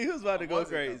He was about to go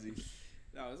crazy.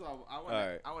 No, so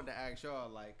I wanted to ask y'all,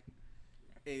 like,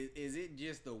 is it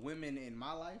just the women in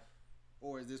my life,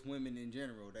 or is this women in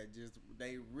general that just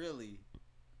they really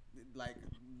like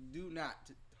do not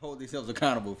hold themselves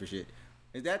accountable for shit?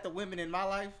 Is that the women in my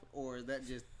life, or is that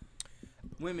just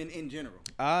women in general?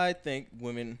 I think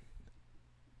women.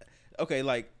 Okay,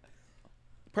 like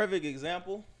perfect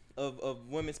example of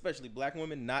women, especially black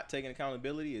women, not taking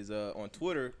accountability is on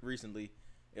Twitter recently.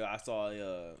 I saw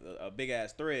a big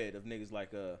ass thread of niggas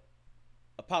like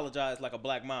apologize like a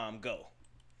black mom, go.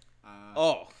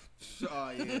 Oh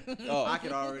yeah. Oh. I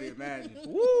can already imagine.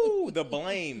 Woo! The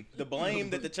blame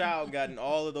that the child got in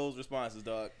all of those responses,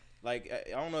 dog. Like,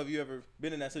 I don't know if you ever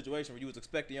been in that situation where you was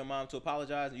expecting your mom to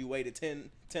apologize and you waited 10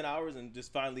 hours and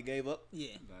just finally gave up.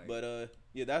 Yeah. But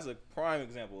yeah, that's a prime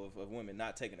example of women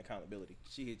not taking accountability.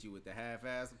 She hit you with the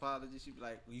half-ass apology. She be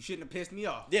like, well, "You shouldn't have pissed me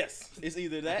off." Yes, it's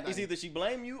either that. It's either she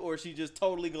blame you or she just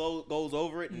totally goes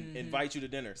over it and invites you to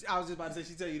dinner. I was just about to say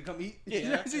she tell you to come eat.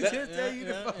 Yeah. She just tell you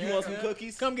to. You want some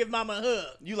cookies? Come give mama a hug.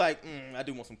 You like? I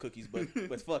do want some cookies,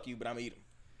 but fuck you. But I'm gonna eat them.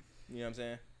 You know what I'm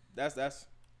saying? That's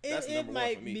It number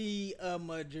might one for me. be a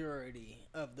majority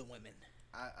of the women.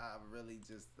 I really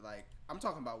just like I'm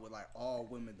talking about with like all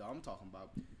women though. I'm talking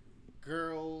about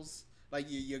girls, like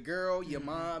your girl, your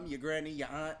mom, your granny, your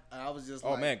aunt. I was just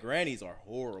Oh like, man, grannies are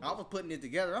horrible. I was putting it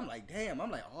together. I'm like, damn. I'm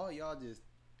like, oh y'all just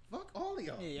fuck all of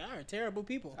y'all. Yeah, y'all are terrible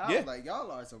people. I was like, y'all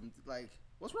are some like,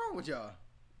 what's wrong with y'all?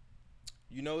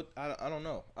 You know, I don't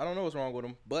know. I don't know what's wrong with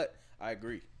them, but I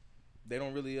agree. They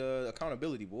don't really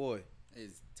accountability, boy.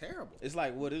 It's terrible. It's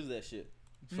like, what is that shit?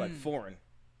 It's like foreign.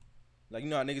 Like, you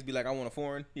know how niggas be like, I want a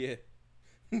foreign? Yeah.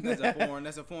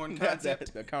 That's a foreign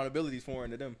concept. The accountability's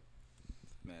foreign to them.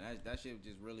 Man, that shit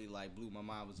just really like blew my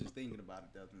mind. I was just thinking about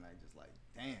it the other night, just like,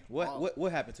 damn.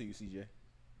 What happened to you, CJ?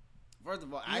 First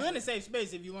of all, You're in a safe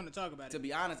space if you want to talk about it. To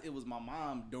be honest, it was my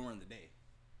mom during the day.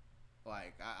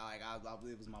 Like,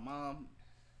 it was my mom.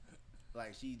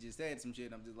 Like, she just said some shit,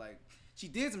 and I'm just like, she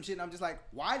did some shit, and I'm just like,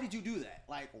 why did you do that?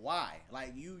 Like, why?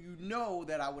 Like, you know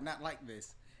that I would not like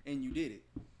this, and you did it.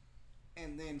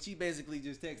 And then she basically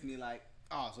just texted me like,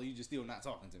 oh, so you just still not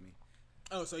talking to me?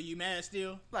 Oh, so you mad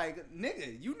still? Like,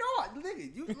 nigga, you know,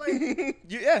 you like,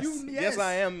 yes. Yes,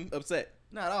 I am upset.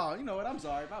 Not at all. You know what? I'm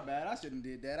sorry. My bad. I shouldn't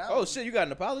have did that. Shit, you got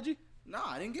an apology? Nah,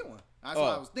 I didn't get one. That's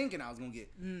what I was thinking I was gonna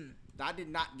get. I did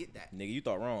not get that. Nigga, you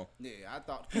thought wrong. Yeah, I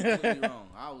thought completely wrong.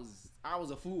 I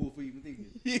was a fool for even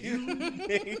thinking.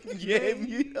 You gave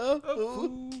me a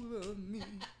fool of me.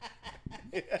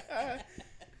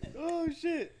 Oh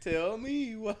shit! Tell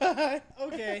me why.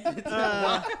 Okay.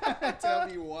 Tell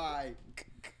me why.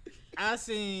 I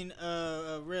seen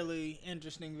a really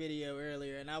interesting video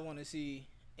earlier, and I want to see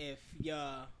if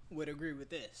y'all would agree with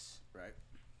this. Right.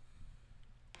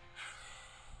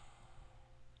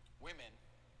 Women,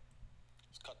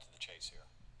 let's cut to the chase here.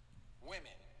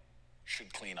 Women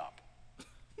should clean up.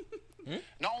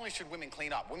 Not only should women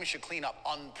clean up, women should clean up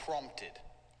unprompted.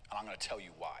 And I'm going to tell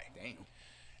you why. Damn.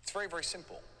 It's very, very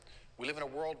simple. We live in a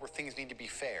world where things need to be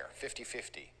fair,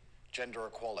 50-50, gender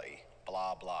equality,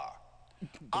 blah, blah.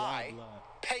 I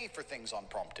pay for things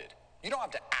unprompted. You don't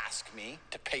have to ask me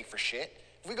to pay for shit.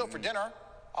 If we go for dinner,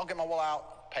 I'll get my wallet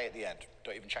out, pay at the end.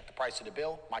 Don't even check the price of the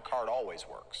bill. My card always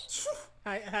works.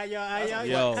 How y'all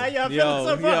feeling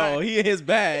so far? Yo, he in his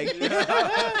bag.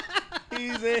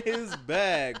 He's in his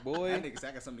bag, boy. That nigga said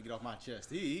I got something to get off my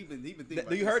chest. He even thinking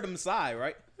about You heard him sigh,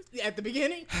 right? At the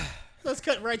beginning? Let's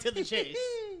cut right to the chase.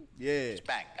 Yeah. Just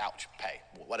bang, ouch, pay,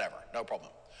 whatever, no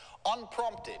problem.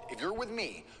 Unprompted, if you're with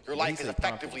me, your life is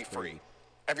effectively free.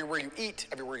 Everywhere you eat,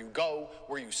 everywhere you go,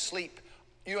 where you sleep,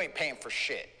 you ain't paying for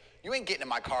shit. You ain't getting in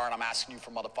my car and I'm asking you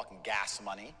for motherfucking gas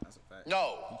money. That's a fact.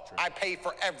 No, I pay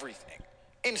for everything,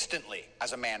 instantly,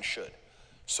 as a man should.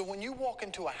 So when you walk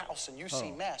into a house and you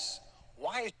see mess,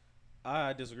 why is...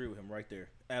 I disagree with him right there.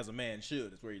 As a man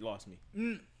should, is where he lost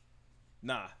me.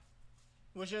 Nah.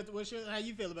 What's your how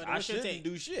you feel about it? I What's your shouldn't take?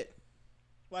 do shit.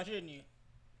 Why shouldn't you?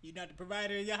 You not the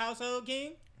provider of your household,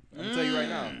 King? I'm gonna tell you right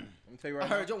now. I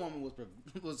heard your woman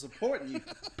was supporting you.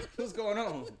 What's going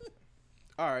on?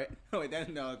 All right. Wait,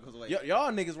 that no, it goes away.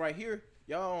 Y'all niggas right here.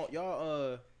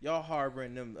 Y'all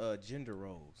harboring them gender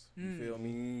roles. You feel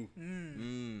me?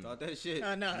 Thought that shit.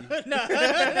 No,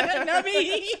 not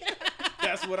me.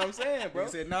 That's what I'm saying, bro.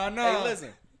 He said, no. Hey, listen,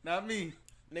 Not me.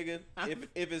 nigga.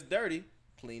 If it's dirty,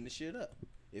 clean the shit up.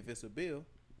 If it's a bill,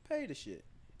 pay the shit.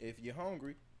 If you're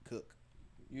hungry, cook.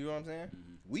 You know what I'm saying?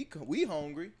 We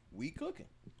hungry, we cooking.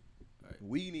 Right.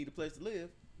 We need a place to live.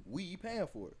 We paying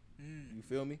for it. You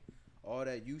feel me? All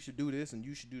that you should do this and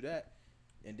you should do that,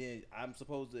 and then I'm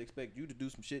supposed to expect you to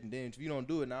do some shit, and then if you don't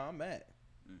do it, now I'm mad.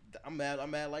 I'm mad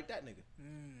like that nigga. You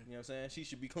know what I'm saying? She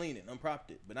should be cleaning,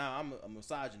 unprompted. But now I'm a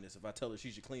misogynist if I tell her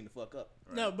she should clean the fuck up.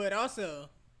 Right. No, but also,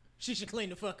 she should clean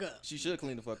the fuck up. She should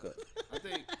clean the fuck up. I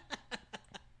think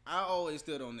I always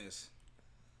stood on this.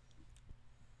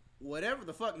 Whatever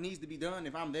the fuck needs to be done,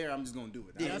 if I'm there, I'm just gonna do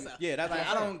it. Yeah, I, that's like, what I'm I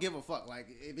saying. don't give a fuck. Like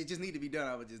if it just need to be done,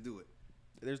 I would just do it.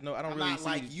 There's no, I don't I'm really not see.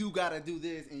 like you gotta do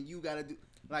this and you gotta do.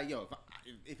 Like yo,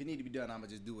 if it need to be done, I'ma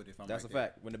just do it. If I'm That's right a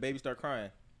fact. When the baby start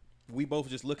crying, we both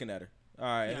just looking at her. All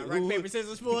right, Yeah, rock, paper,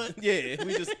 scissors for it. Yeah,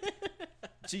 we just.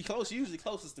 She usually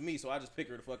closest to me, so I just pick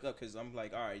her the fuck up because I'm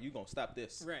like, all right, you gonna stop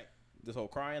this. Right. This whole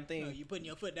crying thing. No, you putting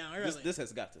your foot down early. This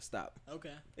has got to stop.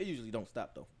 Okay. It usually don't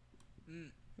stop though.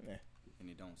 Yeah. And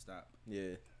it don't stop. Yeah.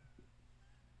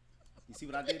 You see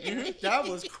what I did there? That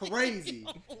was crazy.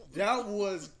 That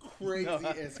was crazy No,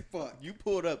 as fuck. You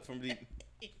pulled up from the.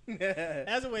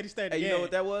 That's a way to start the Hey, game. you know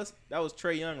what that was? That was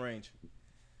Trey Young range.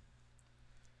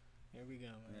 Here we go,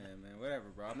 man. Yeah, man, whatever,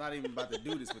 bro. I'm not even about to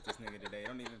do this with this nigga today.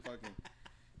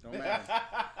 Don't matter.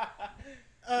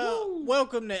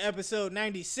 Welcome to episode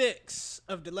 96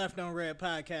 of the Left on Red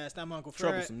podcast. I'm Uncle Fred.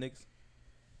 Troublesome niggas.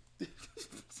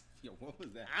 Yo, what was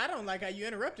that? I don't like how you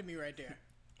interrupted me right there.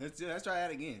 Let's try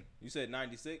that again. You said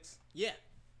 96. Yeah.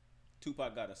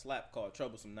 Tupac got a slap called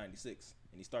Troublesome 96,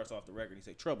 and he starts off the record. He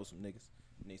say Troublesome niggas,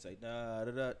 and he say da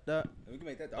da da da. We can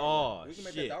make that the Oh, artwork. We can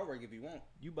make shit. that the artwork if you want.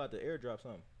 You about to airdrop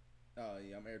something? Oh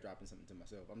yeah, I'm airdropping something to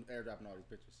myself. I'm airdropping all these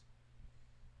pictures.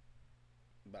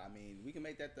 But I mean, we can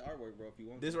make that the artwork, bro, if you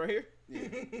want. This to. right here? Yeah,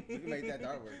 we can make that the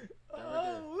artwork. That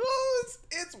Oh,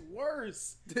 it's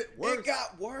worse. Worse. It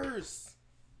got worse.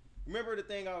 Remember the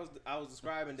thing I was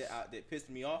describing that pissed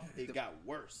me off? It got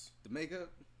worse. The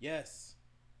makeup. Yes.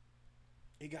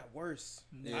 It got worse.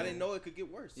 Yeah. I didn't know it could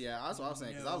get worse. Yeah, that's what I was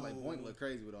saying. Because I was like, No. Boink look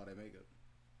crazy with all that makeup.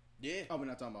 Yeah. Oh, we're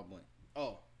not talking about Boink.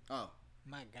 Oh, Oh,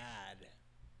 My God.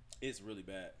 it's really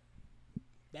bad.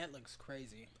 That looks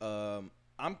crazy.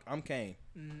 I'm Kane.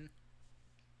 Mm-hmm.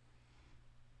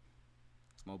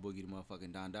 Small Boogie, the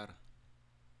motherfucking Don Dada.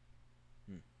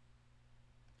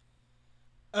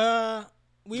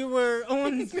 We were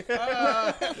on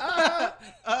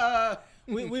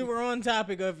we were on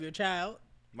topic of your child.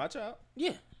 My child.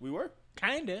 Yeah, We were.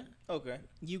 kinda. Okay.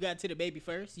 You got to the baby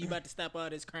first. You about to stop all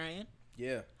this crying.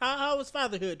 Yeah. How was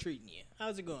fatherhood treating you?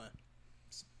 How's it going?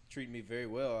 Treating me very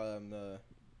well.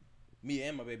 Me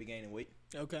and my baby gaining weight.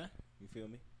 Okay. You feel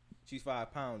me? She's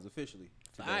 5 pounds officially.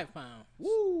 today. 5 pounds.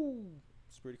 Woo!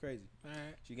 It's pretty crazy. All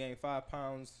right. She gained 5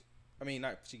 pounds. I mean,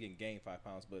 not she didn't gain 5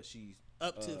 pounds, but she's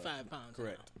Up to 5 pounds.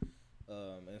 correct.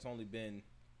 And it's only been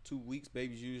 2 weeks.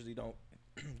 Babies usually don't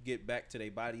get back to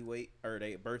their body weight or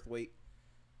their birth weight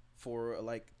for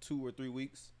like 2 or 3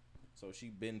 weeks. So she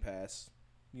been past,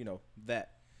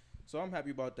 that. So I'm happy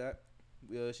about that.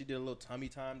 She did a little tummy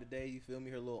time today. You feel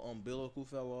me? Her little umbilical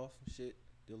fell off. Shit.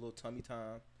 Did a little tummy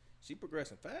time. She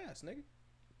progressing fast, nigga.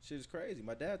 Shit is crazy.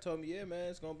 My dad told me, yeah, man,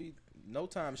 it's gonna be no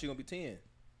time. She gonna be 10. You know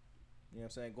what I'm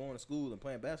saying? Going to school and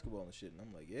playing basketball and shit. And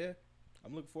I'm like, yeah,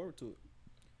 I'm looking forward to it.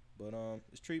 But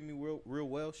it's treating me real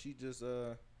well. She just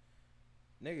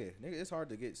nigga, it's hard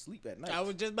to get sleep at night. I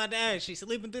was just about to ask. She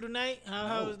sleeping through the night?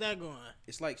 How is that going?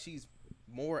 It's like she's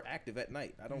more active at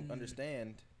night. I don't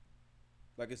understand.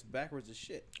 Like it's backwards as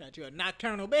shit. Got you a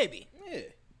nocturnal baby. Yeah,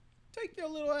 take your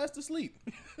little ass to sleep.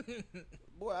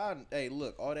 Boy, hey,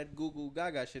 look, all that Goo Goo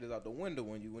Gaga shit is out the window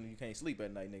when you can't sleep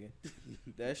at night, nigga.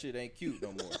 That shit ain't cute no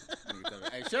more.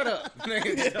 Hey, shut up.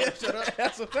 Nigga, shut up.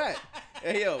 That's a fact.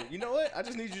 Hey, yo, you know what? I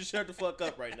just need you to shut the fuck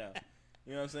up right now.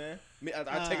 You know what I'm saying?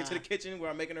 I take her to the kitchen where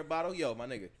I'm making her bottle. Yo, my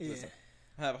nigga, listen.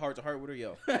 I have a heart to heart with her.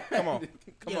 Yo, come on,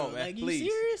 Yo, on, man, like, please. You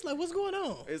serious? Like, what's going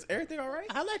on? Is everything all right?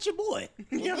 Holla at your boy.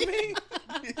 You know what I mean?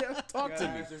 Yeah, talk to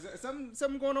me. Guys, is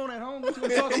something going on at home? What you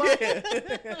want to talk about?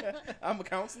 Yeah. I'm a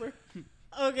counselor.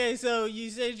 Okay, so you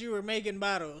said you were making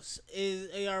bottles.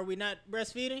 Are we not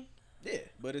breastfeeding? Yeah,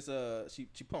 but it's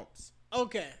she pumps.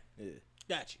 Okay, Yeah,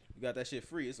 got you. you got that shit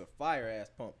free. It's a fire ass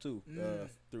pump too.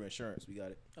 Through insurance, we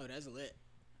got it. Oh, that's lit.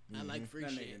 I like free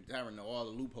That shit. nigga Darren know all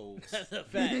the loopholes. That's a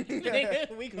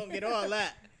fact. We gonna get all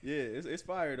that. Yeah, it's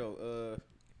fire though.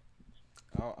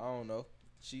 I don't know.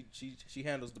 She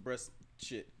handles the breast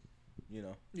shit. Yeah.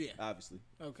 Obviously.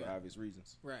 Okay. For obvious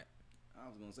reasons. Right. I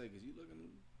was gonna say because you looking.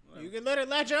 You can let her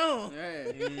latch on.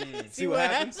 Yeah. See what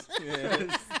happens.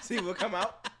 Yeah. See what come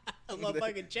out. A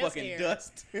motherfucking chest Fucking hair.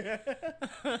 dust.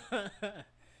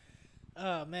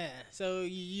 Oh man. So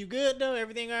you good though?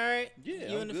 Everything all right? Yeah,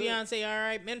 You I'm and the good. fiance all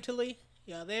right mentally?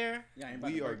 Y'all there? Y'all ain't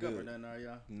about We to are break up or good. nothing, are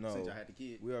y'all? No. Since y'all had the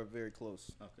kid. We are very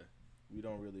close. Okay. We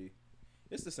don't really.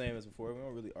 It's the same as before. We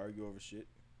don't really argue over shit.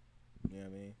 You know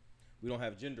what I mean? We don't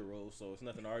have gender roles, so it's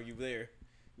nothing to argue there.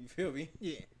 You feel me?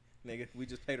 Yeah. nigga. We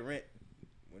just pay the rent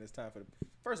when it's time for the.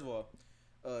 First of all,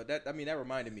 that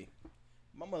reminded me.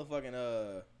 My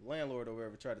motherfucking landlord or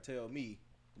whatever tried to tell me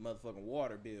the motherfucking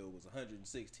water bill was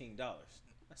 $116. I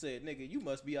said, nigga, you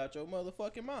must be out your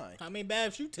motherfucking mind. How many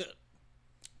baths you took?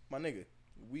 My nigga,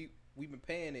 we've been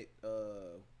paying it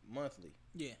monthly.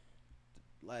 Yeah.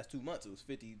 Last 2 months it was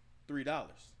 $53.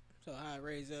 So how it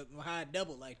raised up, how it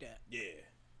doubled like that? Yeah,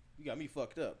 you got me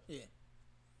fucked up. Yeah.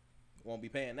 Won't be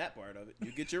paying that part of it.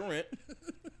 You get your rent.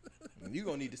 And you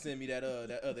gonna need to send me that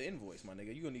other invoice, my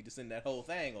nigga. You gonna need to send that whole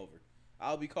thing over.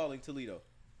 I'll be calling Toledo.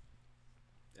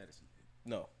 Edison.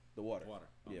 No, the water. Water.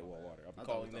 Yeah, Oh, my bad. water. I'll be I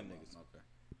thought calling we them were niggas. talking about-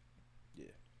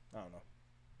 Yeah, I don't know.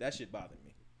 That shit bothered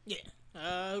me. Yeah.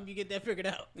 I hope you get that figured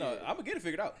out. No, I'm gonna get it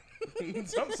figured out.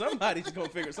 Somebody's gonna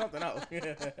figure something out.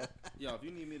 Yo, if you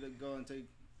need me to go and take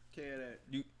care of that,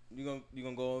 You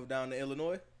gonna go down to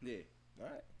Illinois? yeah, All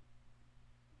right.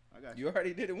 I got You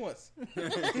already did it once.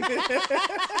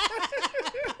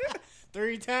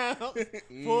 3 times,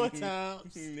 4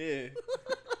 times. Yeah.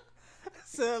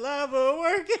 Saliva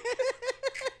working.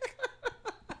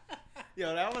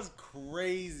 Yo, that was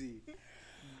crazy.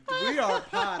 We are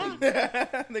potty.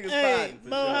 Niggas Hey, potting for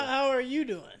Mo, sure. how are you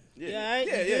doing? Yeah, alright?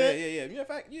 yeah, You yeah, good? yeah. In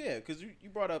fact, yeah, because you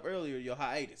brought up earlier your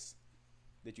hiatus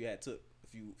that you had took a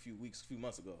few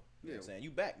months ago. You know what I'm saying?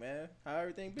 You back, man. How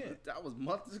everything been? That was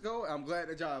months ago. I'm glad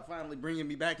that y'all are finally bringing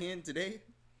me back in today.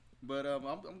 But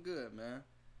I'm good, man.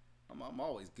 I'm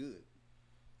always good.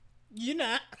 You're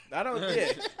not. I don't.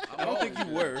 Yeah, I don't think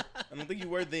you were. I don't think you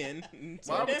were then.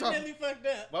 So, Why we Definitely fucked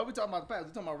up. Why are we talking about the past?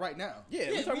 We're talking about right now. yeah, Yeah,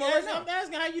 we're talking about right now. I'm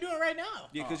asking how you doing right now.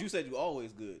 Yeah, because you said you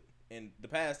always good, and the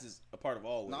past is a part of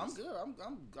always. No, I'm good.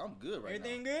 I'm good right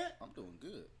Everything now. good? I'm doing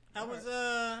good. How was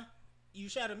you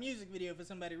shot a music video for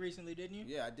somebody recently, didn't you?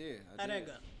 Yeah, I did. How'd that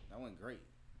go? That went great.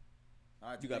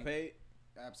 I You got paid?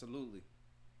 Absolutely.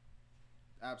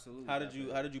 Absolutely. How got did you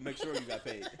paid. How did you make sure you got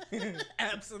paid?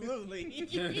 Absolutely.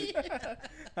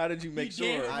 How did you make You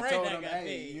damn sure? right. I told I him, got hey,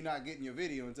 paid. you're not getting your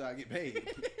video until I get paid.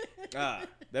 Ah,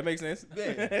 that makes sense.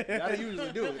 Yeah, I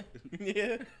usually do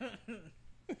it.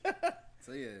 Yeah.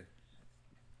 So yeah,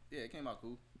 it came out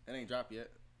cool. It ain't dropped yet.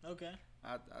 Okay. You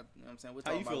know what I'm saying? We'll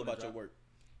How talk you feel when it about your drop. work?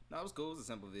 No, it was cool. It was a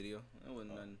simple video. It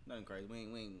wasn't nothing crazy.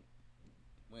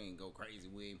 We ain't go crazy.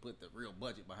 We ain't put the real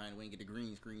budget behind it. We ain't get the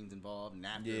green screens involved and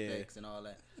After Yeah. Effects and all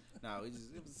that. No, it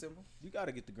was simple. You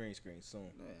gotta get the green screen soon.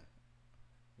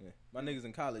 Yeah. Yeah. My niggas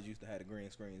in college used to have the green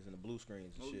screens and the blue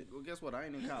screens and Well, shit. well, guess what? I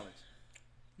ain't in college.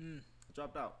 Mm, I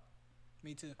dropped out.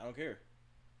 me too. I don't care.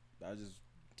 I was just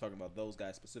talking about those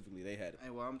guys specifically. They had it. Hey,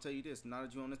 well, I'm gonna tell you this. Now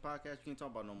that you on this podcast, you can't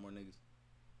talk about no more niggas.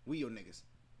 We your niggas.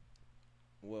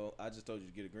 Well, I just told you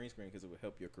to get a green screen because it would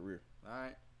help your career. All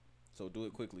right. So do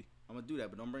it quickly. I'm gonna do that,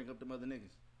 but don't bring up them other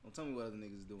niggas. Don't tell me what other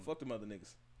niggas is doing. Fuck them other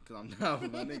niggas. Cause I'm down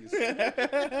with my niggas.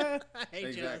 I hate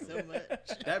Exactly. y'all so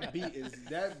much. That beat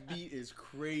is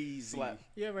crazy. Slap.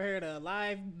 You ever heard a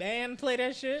live band play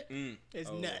that shit? Mm. It's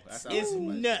Oh, nuts. that's It's how-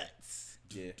 nuts.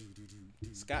 Yeah.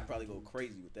 Scott probably go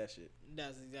crazy with that shit.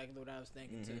 That's exactly what I was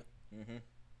thinking too. Mm-hmm.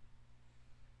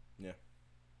 Yeah.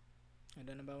 And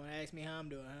then nobody want to ask me how I'm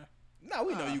doing, huh? Nah,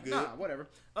 we know you good. Nah, whatever.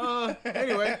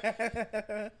 Anyway.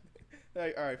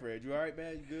 Hey, all right, Fred. You all right,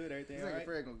 man? You good? Everything You all think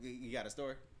right? Fred you got a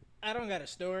story? I don't got a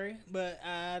story, but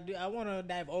I want to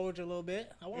divulge a little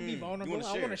bit. I want to be you vulnerable. wanna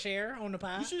I want to share. share on the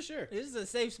pod. You should share. This is a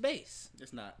safe space.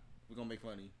 It's not. We're gonna make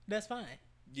fun of you. That's fine.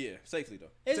 Yeah, safely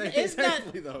though. It's not.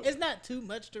 Safely, though. It's not too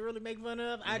much to really make fun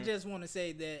of. I just want to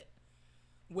say that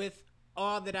with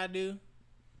all that I do,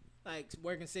 like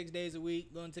working 6 days a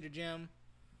week, going to the gym,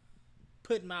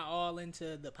 putting my all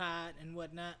into the pod and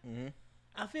whatnot,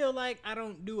 I feel like I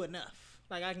don't do enough.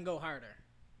 Like I can go harder,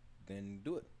 Then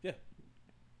do it. Yeah.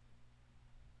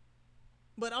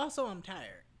 but also I'm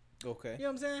tired. Okay. You know what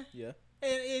I'm saying? Yeah.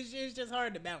 And it's just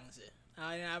hard to balance it.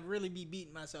 I really be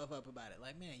beating myself up about it.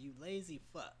 Like, man, you lazy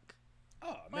fuck.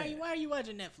 Oh Why man. are you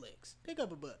watching Netflix? Pick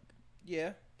up a book.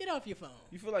 Yeah. Get off your phone.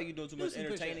 You feel like you're doing too Do much some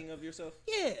push-ups. entertaining of yourself?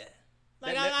 Yeah.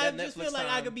 Like, That I Net- just that feel Netflix like I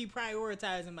time- could be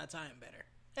prioritizing my time better.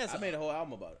 That's I all. made a whole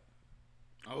album about it.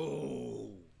 Oh,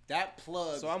 that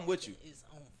plug. So I'm with you. It's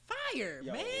on fire,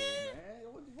 Yo, man.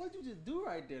 What'd you just do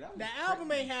right there? That was The album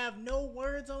may have no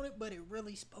words on it, but it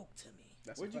really spoke to me.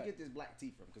 That's Where'd a you fact. get this black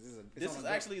tee from? Because This is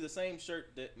actually the same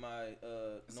shirt that my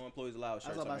No Employees Allowed I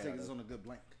shirt. was about to say this is on a good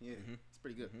blank. Yeah, it's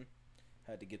pretty good.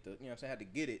 Had to get the, you know what I'm saying? Had to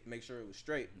get it, make sure it was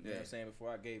straight. You know what I'm Yeah. saying?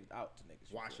 Before I gave it out to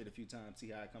niggas. Wash it a few times, see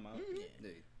how it come out. Yeah.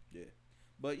 Yeah.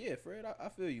 But yeah, Fred, I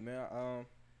feel you, man.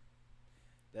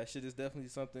 That shit is definitely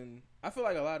something. I feel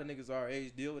like a lot of niggas our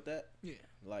age deal with that. Yeah.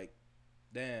 Like,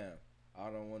 damn, I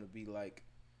don't want to be like,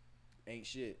 ain't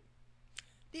shit.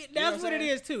 Yeah, know that's what what I'm it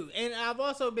saying? is too. And I've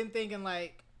also been thinking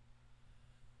like,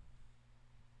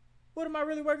 what am I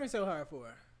really working so hard for?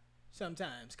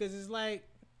 Sometimes, because it's like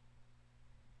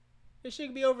this shit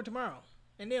could be over tomorrow,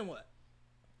 and then what?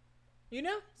 You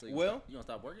know? So you gonna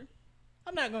stop working?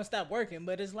 I'm not gonna stop working,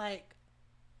 but it's like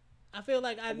I feel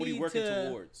like I What are you need working to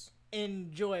towards?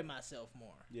 enjoy myself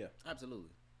more. Yeah, Absolutely.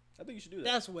 I think you should do that.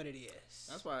 That's what it is.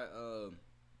 That's why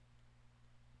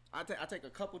I take a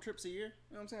couple trips a year.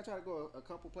 You know what I'm saying? I try to go a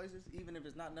couple places, even if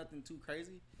it's not nothing too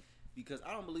crazy, because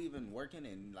I don't believe in working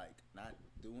and like not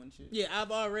doing shit. Yeah,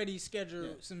 I've already scheduled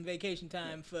Yeah. some vacation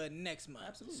time for next month.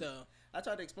 Absolutely. So I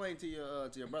tried to explain to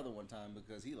your brother one time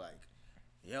because he like,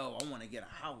 yo, I want to get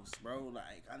a house, bro.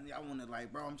 Like I want to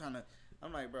like, bro.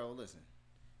 I'm like, bro, listen.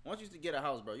 Once you get a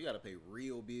house, bro, you got to pay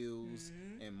real bills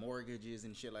and mortgages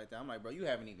and shit like that. I'm like, bro, you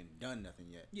haven't even done nothing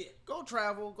yet. Yeah. Go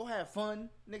travel. Go have fun.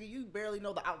 Nigga, you barely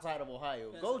know the outside of Ohio.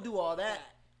 That's go a do all that, fact.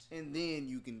 and then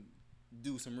you can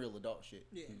do some real adult shit.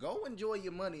 Yeah. Go enjoy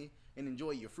your money and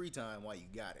enjoy your free time while you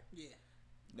got it. yeah.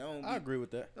 I agree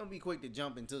with that. Don't be quick to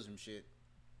jump into some shit,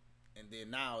 and then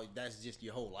now that's just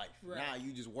your whole life. Right. Now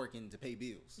you just working to pay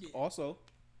bills. Yeah. Also,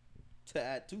 to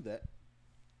add to that,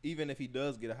 even if he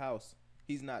does get a house,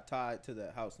 he's not tied to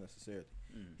that house necessarily.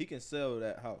 He can sell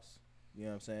that house. You know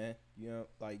what I'm saying? You know,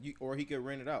 or he could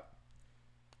rent it out.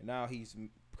 And now he's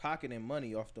pocketing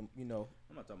money off the, I'm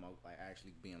not talking about like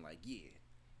actually being like, yeah,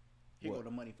 here What? go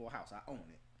the money for a house. I own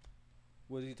it.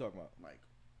 what is he talking about? Like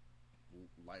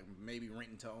maybe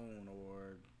renting to own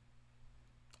or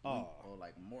Oh,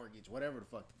 like mortgage, whatever the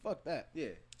fuck. fuck that. Yeah.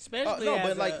 Especially no, as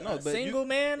but like, a, no, a but single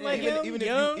man yeah, like him, even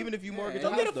young, if you Yeah. mortgage go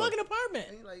a get a house, though. fucking apartment.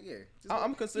 And like, yeah. Just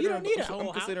I'm considering. don't need a I'm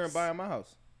whole considering house. buying my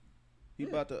house. He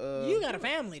about to. You got a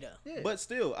family though. yeah. But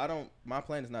still, I don't. My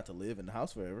plan is not to live in the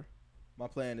house forever. My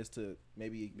plan is to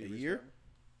maybe Be a rich year,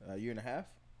 forever. a year and a half,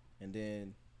 and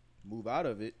then move out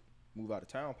of it, move out of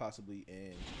town possibly,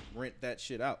 and rent that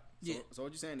shit out. Yeah. So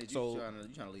what you saying is So- you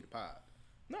trying to lead a pod?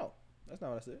 No, that's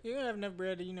not what I said. You're gonna have enough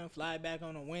bread to, fly back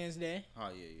on a Wednesday. Oh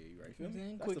yeah, you right. Feel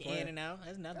me? That's Quick the plan. in and out.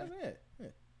 That's nothing. That's it. Yeah.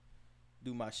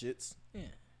 Do my shits. Yeah.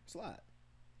 Slide.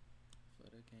 For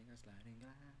the king of sliding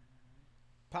glide.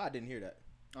 Pod didn't hear that.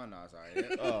 Oh no,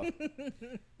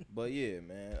 sorry. But yeah,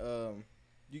 man.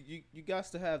 You got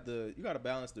to have you got to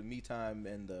balance the me time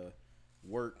and the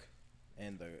work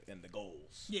and the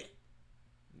goals. Yeah.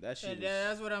 That shit. And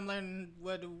that's what I'm learning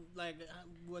what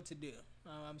to do.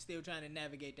 I'm still trying to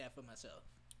navigate that for myself.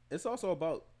 It's also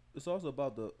about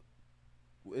the.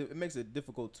 It makes it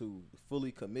difficult to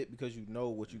fully commit because you know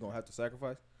what you're gonna have to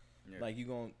sacrifice. Yeah. Like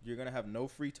you're gonna have no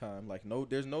free time. Like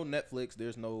there's no Netflix.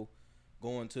 There's no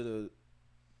going to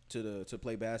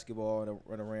play basketball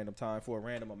at a random time for a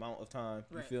random amount of time.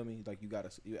 You Right. feel me? Like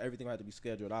everything has to be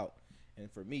scheduled out. And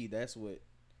for me, that's what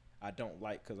I don't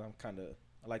like because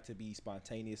I like to be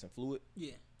spontaneous and fluid.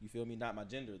 Yeah. You feel me? Not my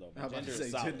gender though. My I'm about gender to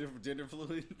is say solid. gender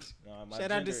fluid. My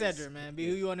Shout out to gender is- Cedric, man. Be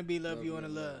who you want to be, love who you want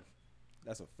to love.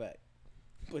 That's a fact.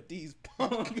 But these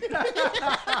punk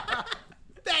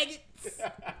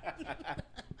Faggots.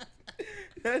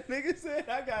 that nigga said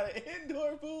I got an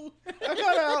indoor pool. I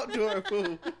got an outdoor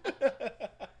pool.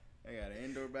 I got an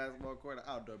indoor basketball court, an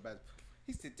outdoor basketball.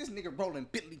 He said, "This nigga rolling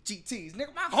Bentley GTs,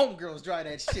 nigga. My homegirls drive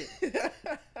that shit."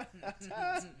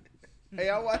 Hey,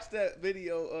 I watched that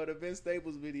video, the Ben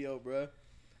Staples video, bro.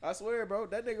 I swear, bro,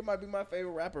 that nigga might be my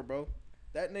favorite rapper, bro.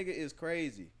 That nigga is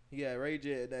crazy. He had Ray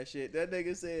J and that shit. That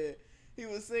nigga said he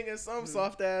was singing some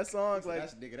soft ass songs like.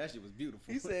 That shit was beautiful.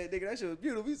 He said, "Nigga, that shit was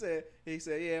beautiful." He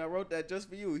said, "Yeah, I wrote that just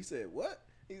for you." He said, "What?"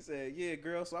 He said, "Yeah,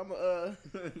 girl. So I'm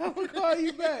gonna call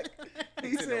you back."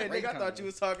 He said, "Nigga, I thought you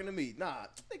was talking to me." Nah,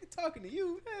 nigga, talking to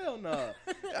you? Hell no.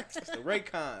 That's the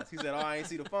Raycons. He said, "Oh, I ain't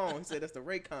see the phone." He said, "That's the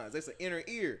Raycons. That's the inner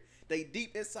ear. They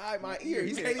deep inside my ear."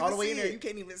 He said, all the way in there, you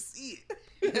can't even see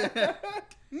it.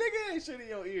 Nigga ain't shit in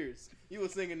your ears. You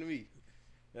was singing to me.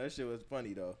 That shit was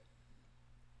funny though.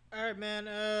 All right, man.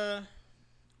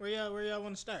 Where y'all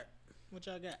want to start? What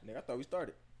y'all got? Nigga, I thought we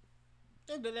started.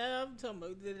 I'm talking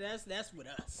about that's with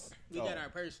us. We got our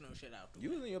personal shit out.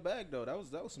 You was in your bag though. That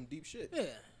was some deep shit. Yeah.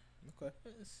 Okay.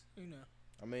 It's,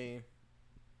 I mean,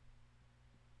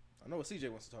 I know what CJ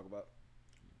wants to talk about.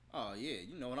 Oh yeah,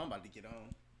 you know what I'm about to get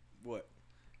on. What?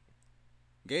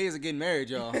 Gays are getting married,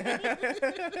 y'all.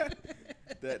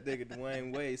 That nigga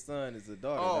Dwayne Wade's son is a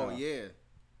daughter. Oh now. yeah.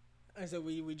 And so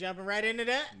we jumping right into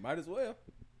that. Might as well.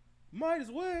 Might as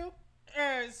well.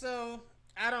 All right, so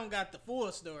I don't got the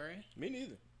full story. Me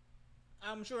neither.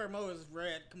 I'm sure Mo is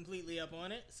read completely up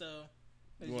on it. So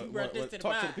you Want- brought this to the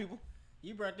talk pod. to the people?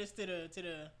 You brought this to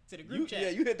the group You, chat. yeah,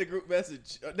 you hit the group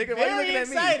message. Nigga, why you Very looking at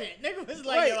me? excited. Nigga was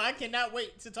like, Wait. yo, I cannot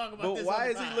wait to talk about But this. why on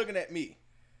is the he pod. looking at me?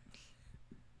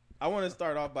 I want to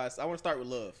start with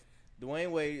love. Dwayne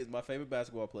Wade is my favorite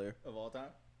basketball player. Of all time.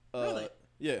 Really?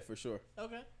 Yeah, for sure.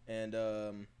 Okay.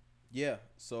 And yeah.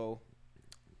 So,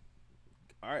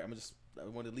 all right. I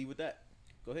wanted to leave with that.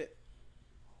 Go ahead.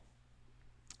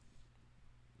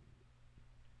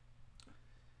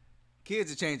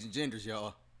 Kids are changing genders,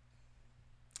 y'all.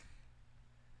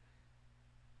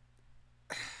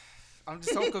 I'm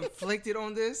just so conflicted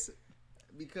on this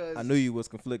because I knew you was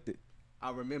conflicted.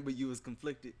 I remember you was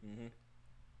conflicted,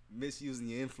 misusing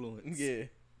your influence. Yeah.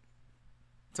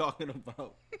 Talking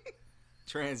about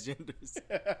transgenders.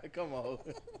 Come on.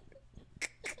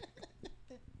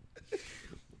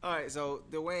 All right, so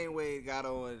Dwayne Wade got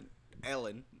on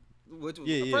Ellen, which was,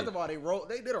 Yeah, first yeah. of all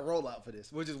they did a rollout for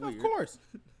this, which is weird. Of course.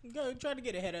 Go try to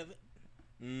get ahead of it.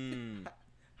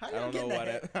 How I y'all don't getting know why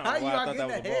ahead? that- I How don't know why I y'all thought getting that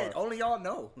was a ahead? bar. Only y'all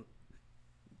know.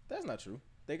 That's not true.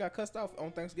 They got cussed out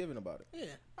on Thanksgiving about it.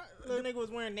 Yeah. Little nigga was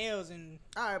wearing nails and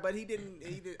All right, but he did.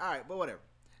 All right, but whatever.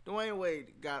 Dwayne Wade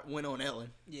went on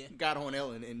Ellen. Yeah. Got on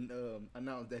Ellen and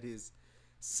announced that his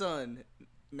son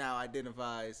now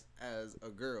identifies as a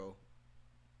girl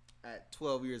at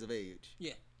 12 years of age.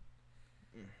 yeah.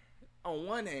 On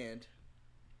one hand,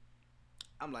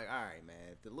 I'm like, all right, man.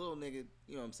 If the little nigga,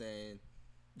 you know what I'm saying?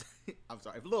 I'm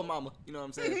sorry, if little mama, you know what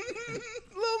I'm saying?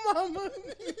 Little mama.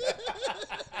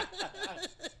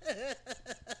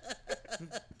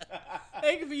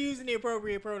 Thank you for using the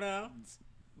appropriate pronouns.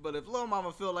 But if little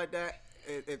mama feel like that,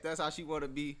 if that's how she want to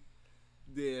be,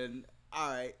 then all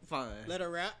right, fine. Let her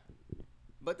rap.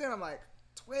 But then I'm like,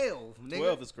 12, nigga.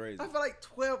 12 is crazy. I feel like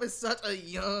 12 is such a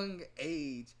young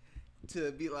age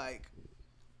to be like,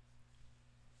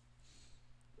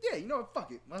 yeah, you know what?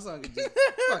 Fuck it. My son can just,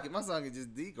 fuck it. My son can just,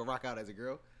 he can rock out as a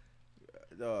girl.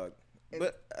 Dog.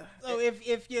 But So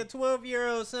if your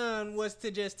 12-year-old son was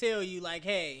to just tell you like,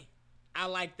 hey, I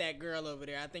like that girl over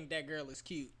there. I think that girl is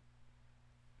cute.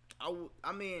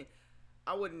 I mean,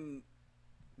 I wouldn't,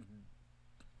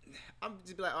 I'm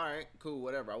just be like, all right, cool,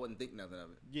 whatever. I wouldn't think nothing of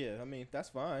it. yeah, I mean, that's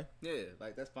fine. Yeah,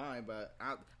 like, that's fine, but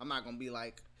I'm not going to be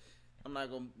like, I'm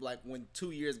not going to, like, when 2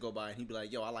 years go by and he be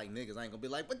like, yo, I like niggas, I ain't going to be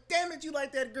like, but damn it, you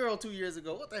like that girl 2 years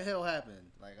ago. What the hell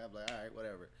happened? Like, I'm like, all right,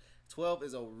 whatever. 12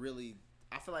 is a really,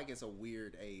 I feel like it's a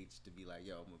weird age to be like,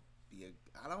 yo, I'm going to be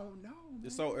I don't know, man.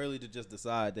 It's so early to just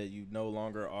decide that you no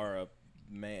longer are a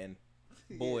man,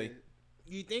 boy,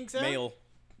 You think so? male.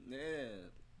 Yeah.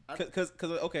 Cause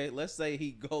okay, let's say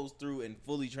he goes through and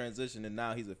fully transitioned and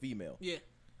now he's a female. Yeah.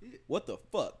 What the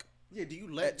fuck? Yeah, do you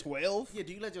At let 12? Yeah,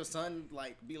 do you let your son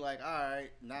like be like, all right,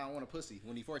 now I want a pussy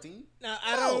when he's 14? Now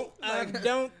No, I like-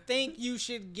 don't think you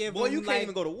should give Boy, him you can't like,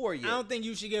 even go to war yet. I don't think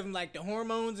you should give him like the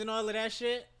hormones and all of that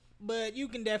shit. But you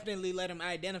can definitely let them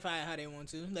identify how they want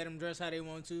to. Let them dress how they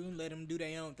want to. Let them do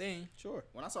their own thing. Sure.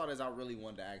 When I saw this, I really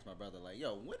wanted to ask my brother, like,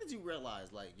 yo, when did you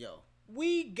realize, like, yo,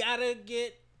 We gotta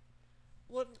get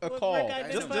what A what call.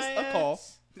 Rick Just identify a call.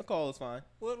 as? A call is fine.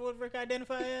 What Rick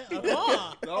identify as? A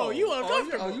call. Oh, you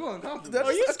uncomfortable. Oh, you uncomfortable. Oh,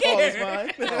 you A call is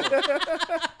scared. fine.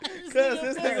 Because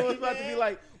this nigga was about to be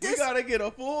like, we This- gotta get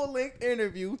a full length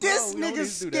interview. This No, we don't need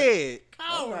nigga's to do that. scared.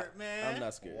 Coward, man. I'm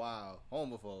not scared. Wow.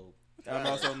 Homophobe. I'm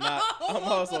also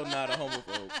not a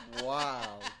homophobe.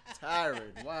 Wow.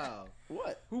 Tyrant. Wow.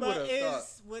 What? Who would But have thought?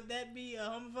 would that be a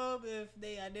homophobe if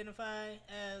they identify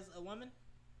as a woman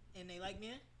and they like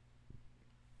men?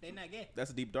 They not gay. That's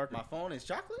a deep dark My one. phone is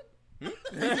chocolate?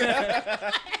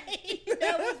 That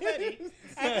was funny.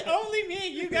 Only me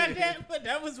and you got that, but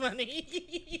that was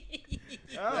funny.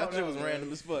 That shit was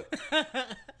random as fuck.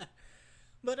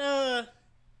 But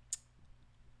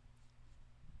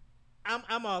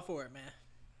I'm all for it, man.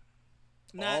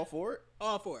 All for it?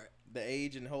 all for it. The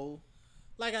age and whole?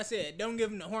 Like I said, don't give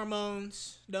them the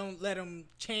hormones. Don't let them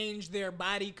change their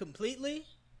body completely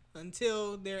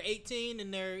until they're 18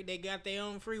 and they got their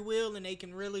own free will and they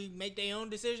can really make their own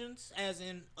decisions as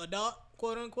an adult,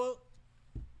 quote unquote.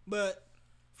 But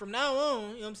from now on,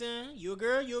 you know what I'm saying? You a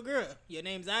girl, you a girl. Your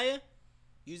name's Zaya,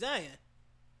 you Zaya.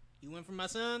 You went from my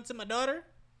son to my daughter.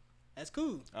 That's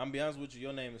cool. I'm gonna be honest with you,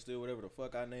 your name is still whatever the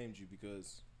fuck I named you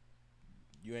because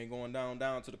you ain't going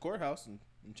down to the courthouse and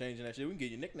changing that shit. We can get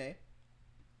your nickname.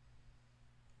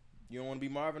 You don't want to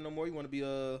be Marvin no more. You want to be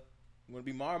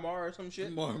Marmar or some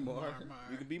shit. Marmar.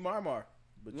 You can be Marmar.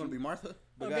 But You want to be Martha?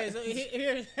 but Okay, so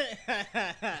here's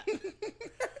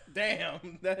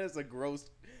damn, that is a gross.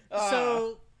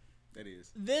 so That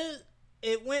is.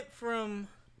 it went from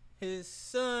his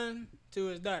son to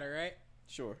his daughter, right?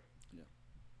 Sure.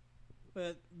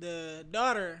 But the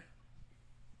daughter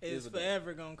is Is a daughter.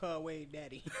 forever gonna call Wade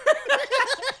daddy.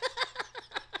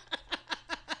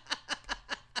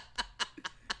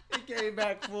 It came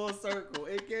back full circle.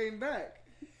 It came back.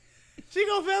 She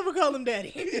gonna forever call him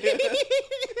daddy.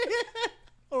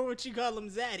 Or what you call him,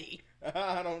 Zaddy.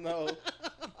 I don't know.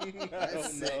 I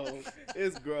don't know.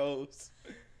 It's gross.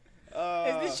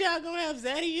 Is this child gonna have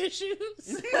zaddy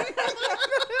issues?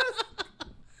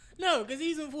 No, because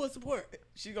he's in full support.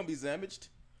 She's gonna be damaged.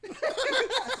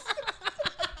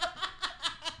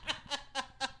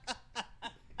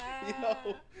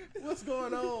 Yo, what's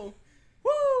going on?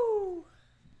 Woo!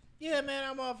 Yeah, man,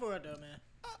 I'm all for it though, man.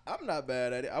 I'm not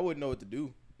bad at it. I wouldn't know what to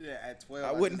do. Yeah, at 12.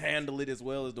 I wouldn't handle it as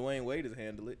well as Dwayne Wade has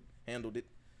handled it.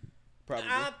 Probably.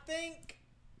 I think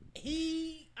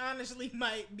he honestly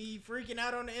might be freaking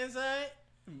out on the inside,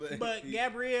 but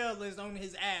Gabrielle is on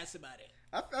his ass about it.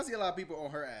 I see a lot of people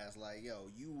on her ass like, yo,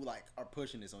 you like are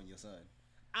pushing this on your son.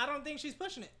 I don't think she's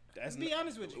pushing it. Let's be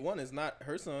honest with you. One is not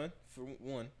her son, for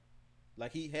one.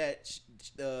 Like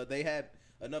they had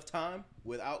enough time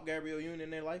without Gabrielle Union in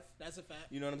their life. That's a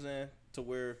fact. You know what I'm saying? To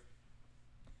where,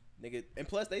 nigga, and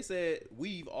plus they said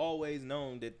we've always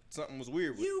known that something was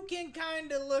weird with. You can kind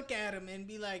of look at him and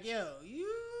be like, yo, you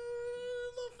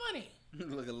a little funny.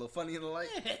 Look a little funny in the light.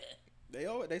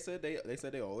 They said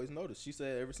they always noticed. She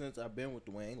said ever since I've been with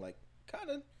Dwayne, like kind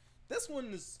of this one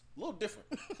is a little different.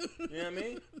 You know what I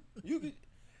mean?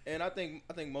 And I think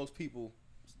most people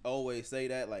always say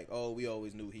that, like, oh, we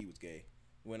always knew he was gay.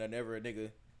 Whenever a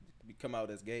nigga come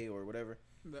out as gay or whatever.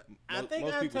 But I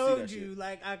think I told you,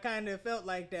 like, I kind of felt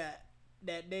like that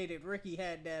day that Ricky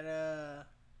had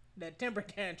that temper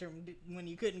tantrum when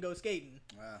you couldn't go skating.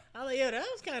 Wow. I was like, yo, that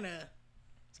was kind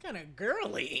of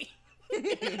girly.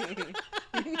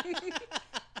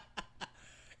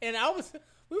 And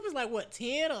we was like, what,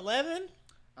 10, 11?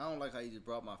 I don't like how you just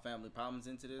brought my family problems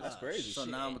into this. That's crazy. So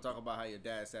now I'm gonna talk about how your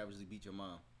dad savagely beat your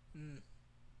mom.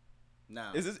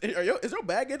 Now is your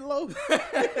bag getting low? This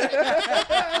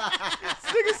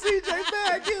nigga CJ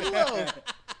bag getting low.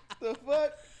 The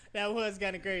fuck? That was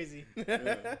kind of crazy.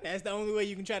 That's the only way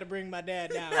you can try to bring my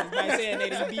dad down is by saying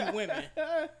that he beat women.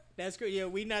 That's great. Yeah,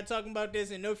 we not talking about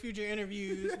this in no future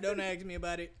interviews. Don't ask me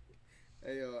about it.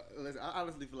 Hey, listen, I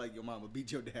honestly feel like your mom would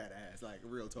beat your dad ass, like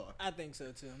real talk. I think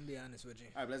so too. I'm gonna be honest with you.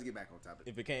 All right, but let's get back on topic.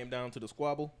 If it came down to the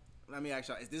squabble, Let me ask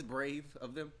y'all: is this brave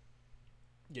of them?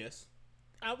 yes.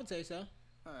 I would say so.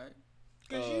 All right.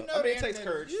 Because it takes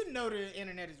courage. You know the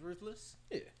internet is ruthless.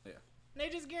 Yeah. Yeah. They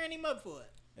just gearing him up for it.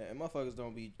 And motherfuckers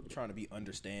don't be trying to be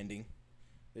understanding.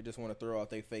 They just want to throw out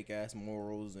their fake ass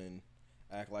morals and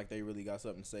act like they really got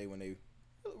something to say when they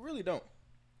really don't.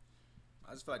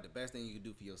 I just feel like the best thing you could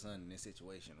do for your son in this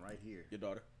situation right here. Your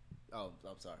daughter. Oh,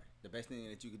 I'm sorry. The best thing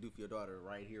that you could do for your daughter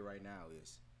right here, right now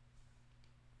is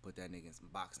put that nigga in some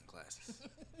boxing classes.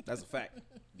 That's a fact.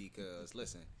 Because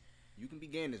listen, you can be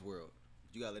gay in this world.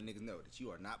 But you gotta let niggas know that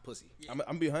you are not pussy.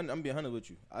 I'm being 100 with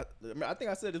you. I think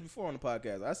I said this before on the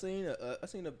podcast. I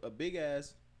seen a big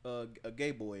ass a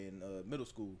gay boy in middle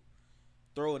school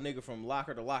throw a nigga from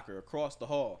locker to locker across the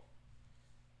hall.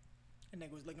 That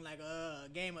nigga was looking like a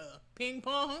game of ping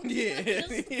pong.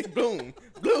 Yeah, boom.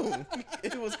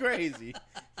 It was crazy.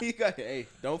 He got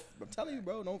I'm telling you,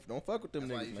 bro, don't fuck with them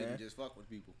That's why niggas, you man. shouldn't just fuck with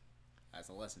people. That's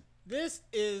a lesson. This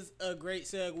is a great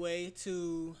segue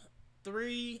to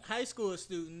 3 high school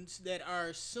students that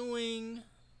are suing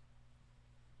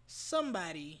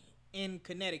somebody in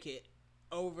Connecticut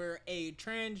over a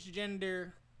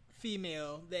transgender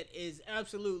female that is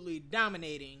absolutely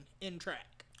dominating in track.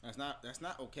 That's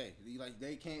not okay.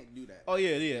 They can't do that. Oh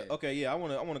yeah. Okay, yeah. I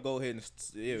want to go ahead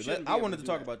and I wanted to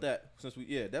talk about that since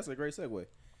that's a great segue.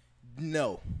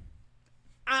 No.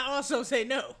 I also say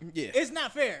no. Yeah. It's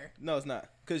not fair. No, it's not.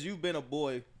 Because you've been a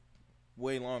boy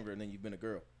way longer than you've been a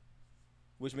girl.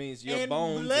 Which means your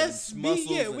bones and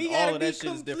muscles and all of that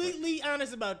shit is different. We gotta be completely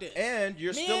honest about this. And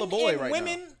you're still a boy Men and right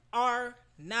women now. are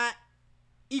not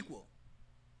equal.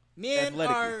 Men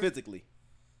Athletically, are physically.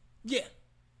 Yeah.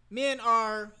 Men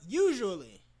are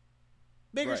usually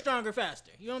bigger, Right. stronger,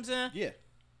 faster. You know what I'm saying? Yeah.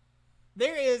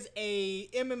 There is a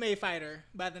MMA fighter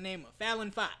by the name of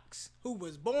Fallon Fox who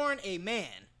was born a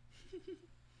man,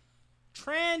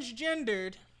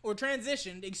 transitioned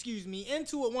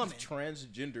into a woman.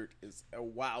 Transgendered is a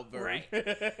wild verb. Right.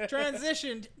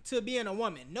 Transitioned to being a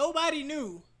woman. Nobody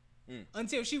knew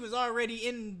until she was already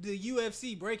in the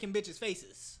UFC breaking bitches'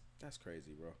 faces. That's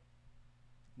crazy, bro.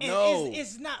 And No.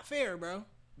 it's not fair, bro.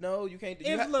 No, you can't.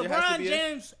 If LeBron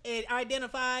James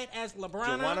identified as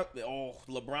LeBrona,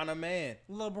 LeBrona man.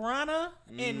 LeBrona,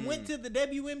 and went to the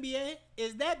WNBA,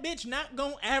 is that bitch not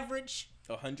gonna average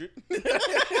 100.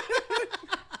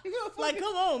 Like,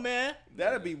 come on, man.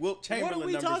 That'd be Wilt Chamberlain. What are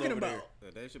we numbers talking over about?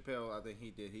 there. Dave Chappelle, I think he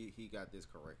did. He got this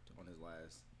correct on his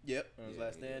last. Yep, on his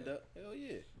last Yeah. stand up. Hell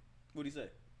yeah. What'd he say?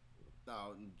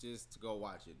 No, just to go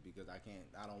watch it because I can't.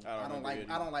 I remember it I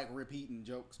either. don't like repeating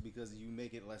jokes because you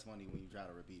make it less funny when you try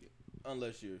to repeat it.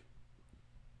 Unless you're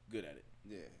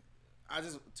I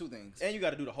just two things. And you got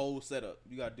to do the whole setup.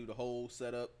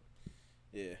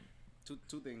 Yeah.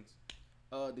 Two things.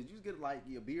 Did you get like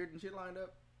your beard and shit lined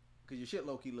up? Cause your shit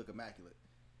low key look immaculate.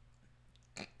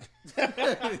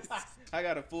 I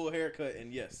got a full haircut,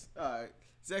 and yes. All right.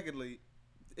 Secondly,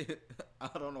 I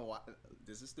don't know why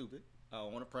this is stupid. I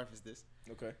don't want to preface this,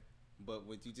 Okay. but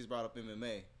when you just brought up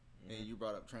MMA and you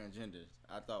brought up transgenders,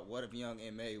 I thought, what if Young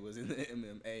M.A. was in the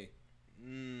MMA?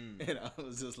 And I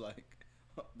was just like,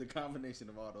 the combination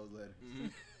of all those letters.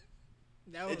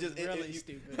 That was really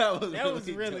stupid. That was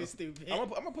really really stupid. I'm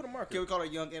gonna put a marker. Can we call her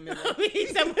Young MMA? He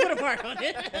said put a mark on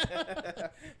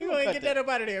it. We're going to get that up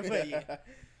out of there for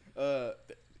you.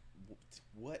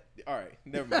 What? All right,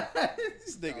 never mind.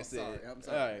 This nigga I'm said. sorry, I'm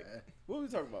sorry, All right, man. what were we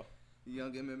talking about?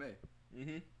 Young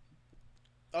MMA.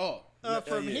 Oh,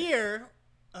 From yeah. here,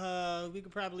 we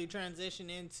could probably transition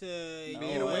into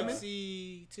Being a women?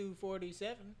 UFC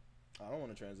 247. I don't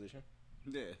want to transition.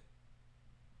 Yeah.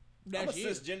 That's I'm a you.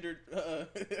 cisgendered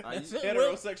That's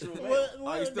heterosexual man.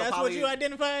 Are you still that's what you poly-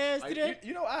 identify as today?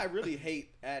 You know, I really hate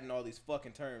adding all these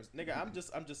fucking terms, nigga. I'm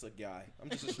just a guy.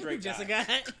 I'm just a straight Just guy. a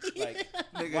guy. Like,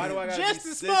 Nigga, why do I gotta Just be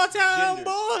a small town cisgendered?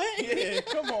 boy. Yeah,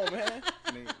 come on, man.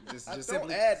 Just Don't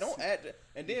simply add.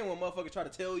 And then when motherfuckers try to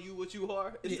tell you what you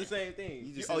are, it's the same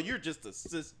thing. You're just a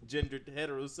cisgendered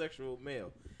heterosexual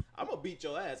male. I'm gonna beat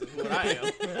your ass is what I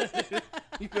am.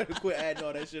 You better quit adding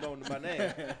all that shit onto my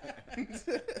name.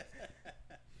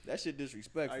 That shit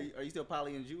disrespectful. Are you still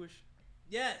poly and Jewish?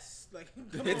 Yes. Like,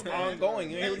 come It's on, man.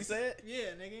 ongoing. You hear what he said?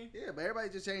 Yeah, nigga. Yeah, but everybody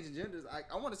just changing genders.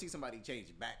 I want to see somebody change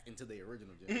back into the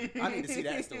original gender. I need to see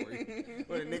that story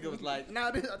where the nigga was like,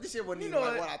 "Nah, this shit wasn't even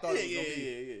like what I thought it was gonna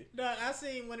be." No, I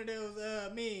seen one of those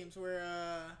memes where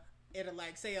it'll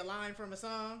like say a line from a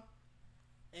song,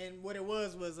 and what it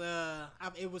was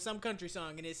it was some country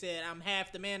song, and it said, "I'm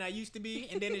half the man I used to be,"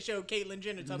 and then it showed Caitlyn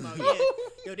Jenner talking about, "Yeah,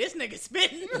 yo, this nigga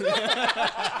spitting."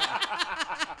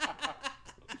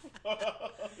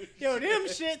 Yo, them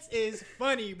shits is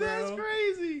funny, bro. That's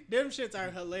crazy. Them shits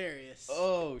are hilarious.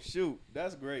 Oh shoot,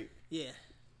 that's great. Yeah.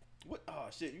 What? Oh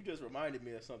shit, you just reminded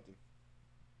me of something.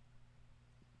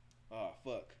 Oh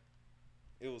fuck,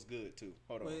 it was good too.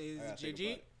 Hold on. What, is I gotta it think Jajit?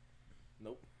 about it.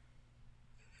 Nope.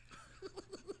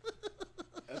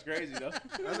 That's crazy though.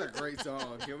 That's a great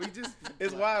song. Can we just?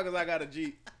 It's wild because I got a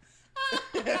Jeep.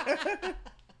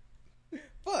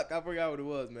 Fuck, I forgot what it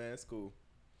was, man. It's cool.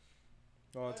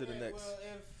 On to the next. Well,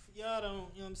 if y'all don't,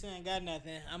 you know what I'm saying, got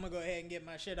nothing, I'm going to go ahead and get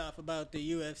my shit off about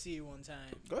the UFC one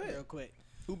time. Go ahead. Real quick.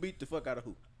 Who beat the fuck out of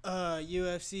who?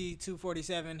 UFC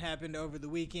 247 happened over the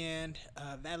weekend.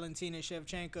 Valentina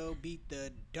Shevchenko beat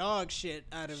the dog shit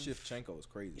out of Shevchenko is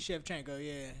crazy. Shevchenko,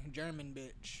 yeah, German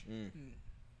bitch.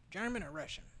 German or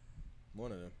Russian?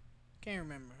 One of them. Can't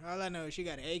remember. All I know is she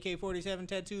got an AK-47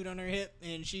 tattooed on her hip,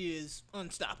 and she is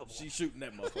unstoppable. She's shooting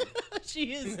that motherfucker.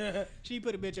 She is. She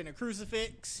put a bitch in a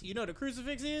crucifix. You know what a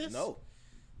crucifix is? No.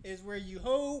 Is where you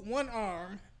hold one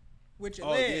arm with your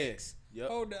Oh, yeah. legs, Yep.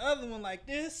 hold the other one like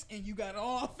this, and you got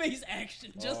all face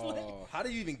action. Just like How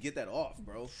do you even get that off,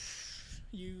 bro?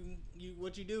 you.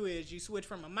 What you do is you switch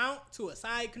from a mount to a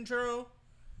side control.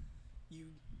 You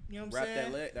know what I'm Wrap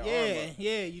saying? that arm up.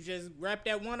 Yeah. You just wrap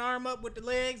that one arm up with the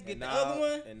legs, get And the now- other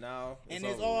one, And now and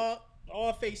it's over.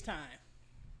 all FaceTime.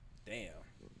 Damn.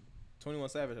 21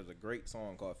 Savage has a great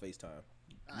song called FaceTime.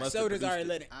 So does Ari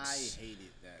Lennox. Lennox. I hated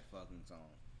that fucking song.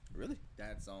 Really?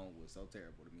 That song was so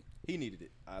terrible to me. He needed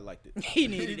it. I liked it. He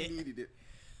needed it. Needed it.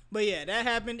 But yeah, that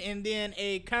happened, and then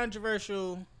a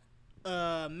controversial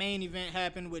main event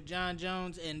happened with John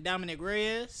Jones and Dominic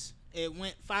Reyes. It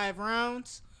went 5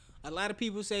 rounds. A lot of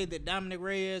people say that Dominic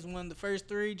Reyes won the first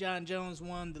 3. John Jones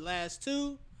won the last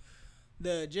 2.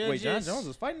 The judges. Wait, John Jones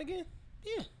was fighting again?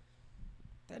 Yeah.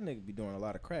 That nigga be doing a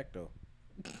lot of crack though.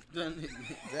 That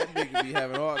That nigga be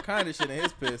having all kind of shit in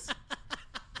his piss.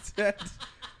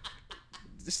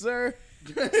 Sir.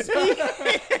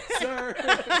 Sir.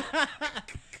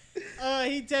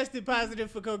 He tested positive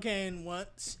for cocaine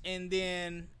once, and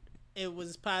then it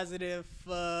was positive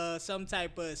for some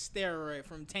type of steroid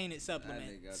from tainted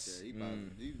nigga out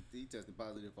supplements. there, he tested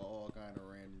positive for all kind of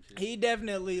random shit. He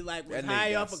definitely was That nigga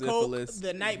high got off of syphilis, coke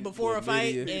the night before a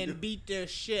fight chlamydia. and beat the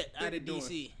shit out of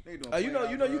DC. You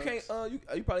know you can't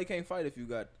you probably can't fight if you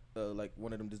got like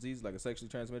one of them diseases, like a sexually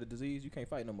transmitted disease. You can't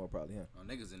fight no more probably, huh? Oh,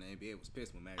 niggas in the NBA was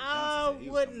pissed when Magic I Johnson said he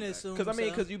was wouldn't coming back. assume. Because I mean,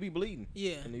 so. because you be bleeding.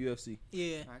 Yeah. In the UFC.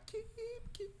 Yeah, I keep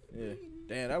Yeah.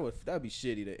 Damn, that'd be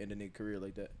shitty to end a nigga career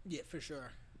like that. yeah, for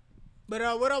sure. But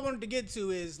what I wanted to get to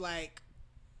is like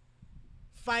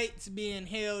fights being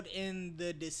held in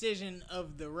the decision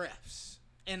of the refs,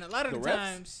 and a lot of The the refs?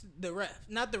 times the refs,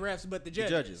 not the refs, but the judges.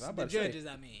 judges, I'm The about to say. judges,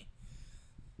 I mean.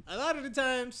 A lot of the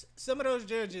times, some of those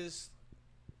judges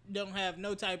don't have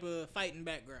no type of fighting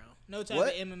background, no type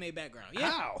What? of MMA background. Yeah,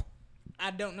 How?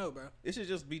 I don't know, bro. It should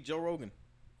just be Joe Rogan.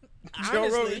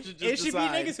 Honestly, should just it should be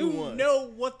decide niggas who who won. know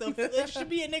what the. It should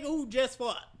be a nigga who just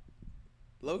fought,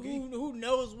 Loki. who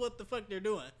knows what the fuck they're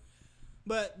doing.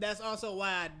 But that's also why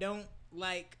I don't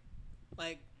like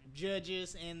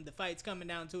judges and the fights coming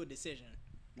down to a decision,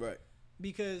 Right.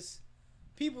 because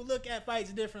people look at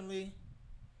fights differently,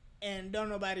 and don't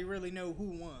nobody really know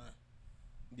who won.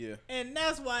 Yeah. And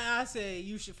that's why I say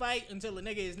you should fight until a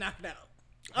nigga is knocked out.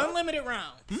 Unlimited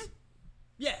rounds.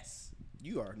 Yes.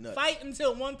 You are nuts. Fight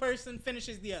until one person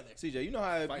finishes the other. CJ, you know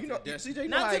how Fight you to know the death. CJ, you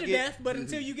know how Not I to the get. death, but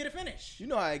until you get a finish. You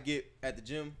know how I get at the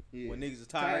gym Yeah. when niggas is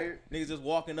tired. Niggas just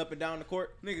walking up and down the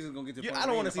court. Niggas is gonna get to the Yeah, point I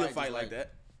don't where want to they see a fight just like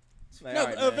that. Like, No, all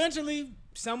right, man. eventually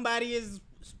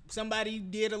somebody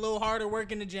did a little harder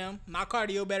work in the gym. My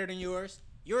cardio better than yours.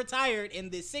 You're tired in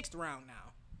the 6th round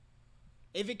now.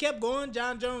 If it kept going,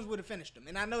 John Jones would have finished him.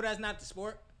 And I know that's not the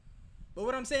sport. But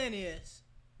what I'm saying is,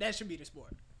 that should be the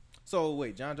sport. So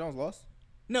wait, John Jones lost?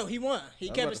 No, he won. He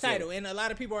was kept about his to say. title. And a lot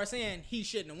of people are saying he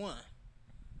shouldn't have won.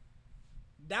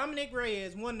 Dominic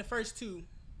Reyes won the first 2.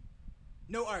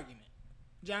 No argument.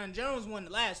 John Jones won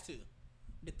the last 2.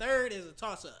 The third is a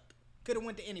toss-up. Could have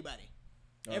went to anybody.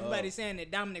 Everybody's saying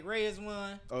that Dominic Reyes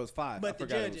won. Oh, it was 5. But I the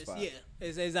forgot it was judges, 5. yeah,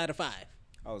 is out of 5.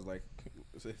 I was like,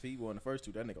 if he won the first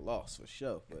 2, that nigga lost for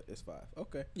sure. But it's 5.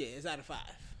 Okay. Yeah, it's out of 5.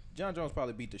 John Jones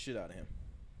probably beat the shit out of him.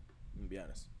 I'm gonna be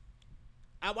honest.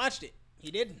 I watched it. He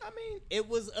didn't. I mean, It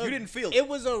was a, You didn't feel it. It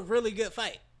was a really good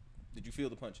fight. did you feel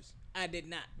the punches? I did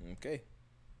not. Okay.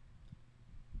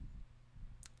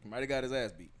 He might have got his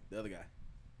ass beat. The other guy.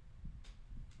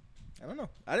 I don't know.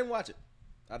 I didn't watch it.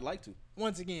 I'd like to.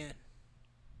 Once again,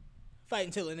 fight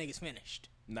until the nigga's finished.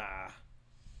 Nah.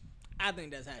 I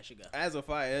think that's how it should go. As a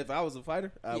fighter, if I was a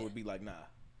fighter, I Yeah. would be like, nah.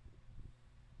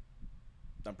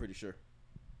 I'm pretty sure.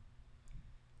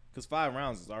 Because 5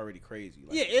 rounds is already crazy.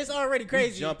 Like, Yeah, it's already we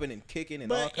crazy. jumping and kicking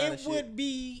and all But kind of shit.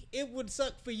 it would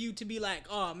suck for you to be like,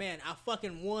 oh man, I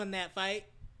fucking won that fight.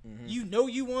 Mm-hmm. You know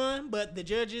you won, but the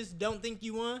judges don't think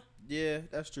you won. Yeah,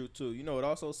 that's true too. You know what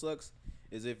also sucks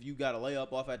is if you got a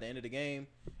layup off at the end of the game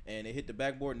and it hit the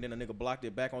backboard and then a nigga blocked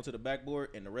it back onto the backboard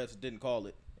and the refs didn't call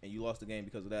it and you lost the game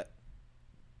because of that.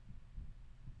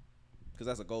 Because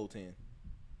that's a goaltend.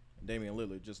 And Damian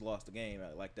Lillard just lost the game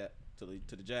like that to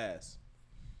the Jazz.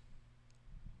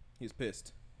 He was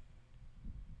pissed.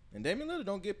 And Damian Lillard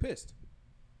don't get pissed.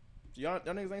 Y'all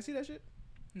niggas ain't see that shit?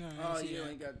 No, Oh, see you that.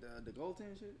 ain't got the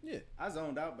goaltend shit? Yeah. I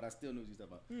zoned out, but I still knew what you was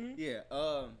talking about.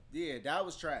 Mhm. Yeah, that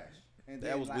was trash. And That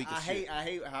then, was like, weak as I hate shit. I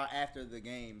hate how after the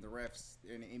game the refs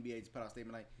and the NBA just put out a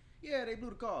statement like, yeah, they blew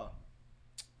the call.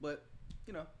 But,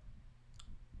 you know.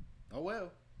 Oh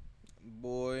well.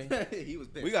 Boy. He was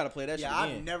pissed. We gotta play that shit yeah,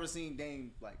 again. I've never seen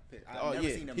Dame like pissed. I've Oh, never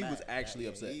yeah, seen him he was mad. actually Yeah,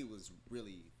 upset. He was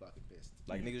really fucking pissed.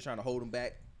 Like niggas trying to hold him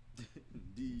back.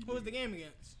 Who was the game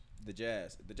against? The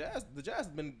Jazz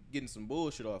have been getting some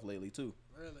bullshit off lately too.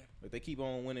 Really? Like they keep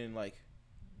on winning like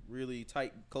really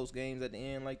tight, close games at the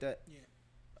end like that. Yeah.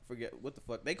 I forget what the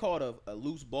fuck they called a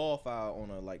loose ball foul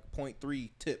on a like .3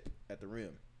 tip at the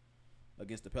rim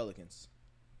against the Pelicans,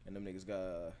 and them niggas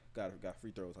got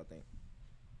free throws. I think.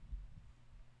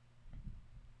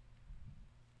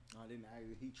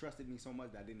 He trusted me so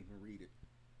much that I didn't even read it.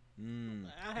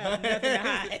 I have nothing to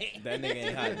hide. That nigga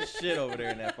ain't hiding shit over there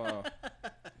in that phone.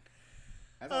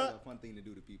 That's always a fun thing to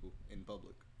do to people in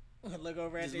public. Look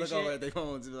over at Just this look shit. over at their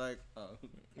phones and be like, oh.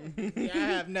 Yeah, I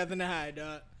have nothing to hide,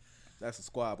 dog. That's a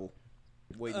squabble.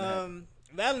 Waiting to happen.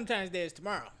 Valentine's Day is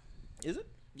tomorrow. Is it?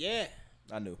 Yeah,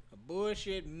 I knew. a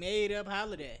bullshit made up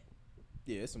holiday.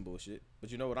 Yeah, it's some bullshit.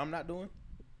 But you know what I'm not doing?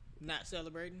 Not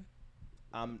celebrating.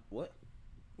 I'm what?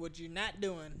 What you're not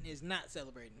doing is not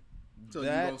celebrating. So you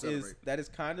That won't celebrate. that is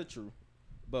kind of true,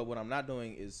 but what I'm not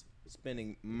doing is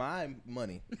spending my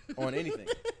money on anything.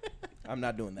 I'm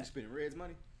not doing You that. spending Red's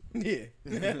money? Yeah,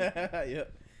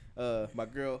 yep. My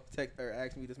girl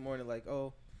asked me this morning like,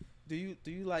 "Oh, do you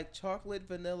like chocolate,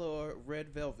 vanilla, or red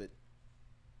velvet?"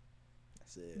 I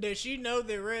said, Does she know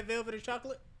that red velvet is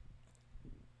chocolate?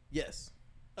 "Yes,"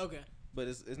 Okay. but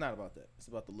it's not about that. It's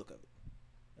about the look of it.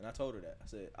 And I told her that. I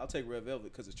said, "I'll take red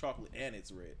velvet because it's chocolate and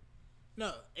it's red."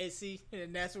 No,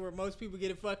 and that's where most people get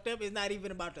it fucked up. It's not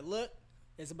even about the look.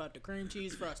 It's about the cream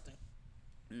cheese frosting.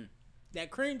 That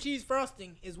cream cheese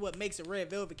frosting is what makes a red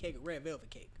velvet cake a red velvet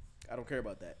cake. I don't care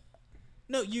about that.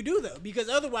 No, you do though, because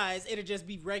otherwise it'll just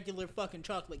be regular fucking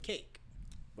chocolate cake.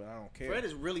 But I don't care. Fred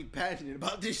is really passionate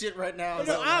about this shit right now. No,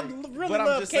 so, I like, really but I'm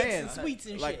love just cakes saying, and sweets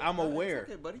and like shit. I'm it's aware,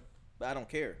 okay, buddy. but I don't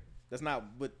care. That's not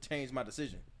what changed my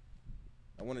decision.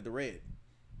 I wanted the red.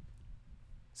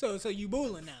 So you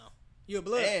booling now? You a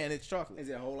blood? And it's chocolate. Is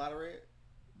it a whole lot of red?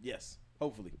 Yes.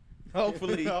 Hopefully.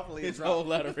 Hopefully it's a whole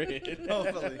lot of red.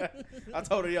 Hopefully. I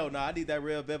told her, yo, no, I need that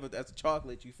red velvet. That's a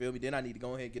chocolate. You feel me? Then I need to go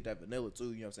ahead and get that vanilla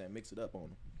too. You know what I'm saying? Mix it up on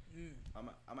them. I'm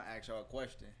gonna ask y'all a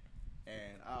question,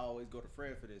 and I always go to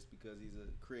Fred for this because he's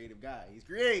a creative guy. He's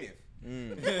creative.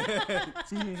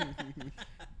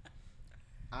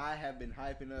 I have been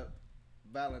hyping up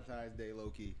Valentine's Day low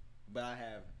key, but I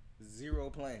have zero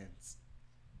plans.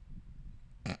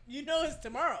 You know it's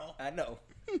tomorrow. I know.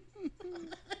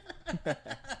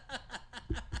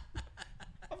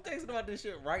 I'm texting about this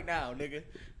shit right now, nigga.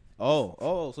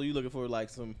 Oh, so you looking for like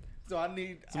some So I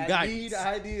need guidance.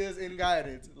 ideas and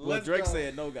guidance. Well, Let's Drake go.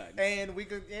 said no guidance. And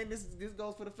this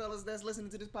goes for the fellas that's listening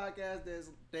to this podcast.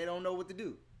 They don't know what to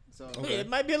do. So Okay. It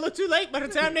might be a little too late by the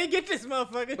time they get this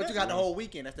motherfucker. but you got the whole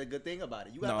weekend. That's the good thing about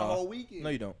it. You got the whole weekend. No,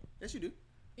 you don't. Yes, you do.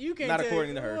 You can't Not tell-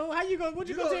 according to her. Well, how you gonna? What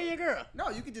you You gonna go- tell your girl? No,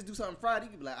 you can just do something Friday.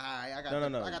 You can be like, all right, I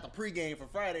got No. I got the pregame for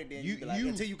Friday. Then You- you be like, you-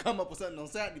 until you come up with something on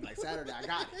Saturday, you be like, Saturday, I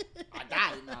got it. I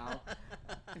got it now.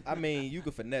 I mean, you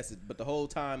could finesse it, but the whole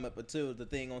time up until the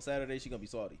thing on Saturday, she gonna be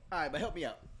salty. All right, but help me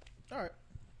out. All right.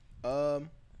 I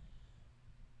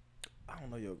don't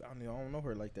know I don't know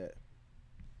her like that.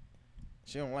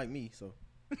 She don't like me, so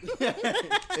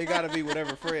it gotta be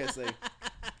whatever Fred say.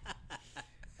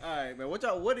 All right, man. What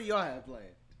do y'all have planned?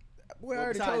 Boy, I Well,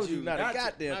 already besides told you you, not a not you.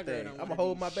 goddamn My girl thing. don't I'm wanna gonna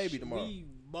hold do my baby shit. tomorrow. We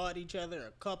bought each other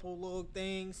a couple little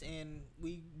things, and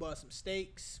we bought some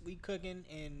steaks. We cooking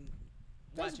and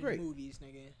That's watching great. movies,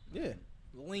 nigga. Yeah.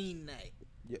 Lean night.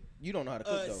 Yeah. You don't know how to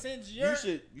cook though. Since you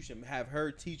should have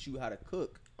her teach you how to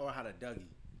cook. Or how to Dougie?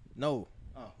 No.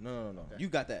 Oh, No. Okay. You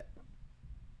got that.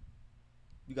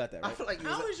 You got that, I right? feel like you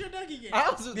How was. was your Dougie game? I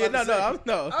was just Yeah, about to say,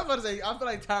 no. I was about to say. I feel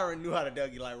like Tyron knew how to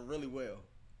Dougie like really well.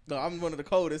 No, I'm one of the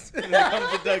coldest when it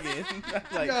comes to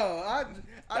Dougie. Like, no,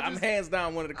 I'm just, hands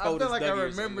down one of the I coldest feel like I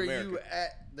Dougiers in remember America. you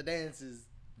at the dances,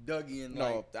 Dougie, and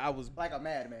No, I was like a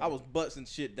madman. I was busting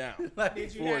shit down. like,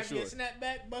 Did you For have your sure.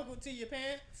 snapback buckled to your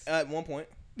pants? At one point.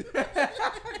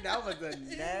 that was a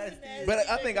nasty. But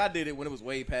I think I did it when it was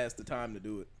way past the time to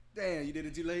do it. Damn, you did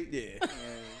it too late. Yeah.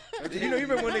 Man. You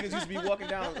remember when niggas used to be walking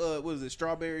down, what was it,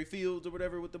 Strawberry Fields or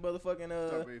whatever with the motherfucking,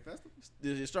 Strawberry Festival?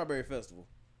 the Strawberry Festival.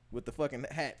 With the fucking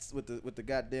hats, with the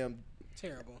goddamn,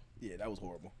 Terrible. yeah, that was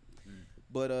horrible.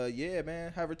 But, yeah,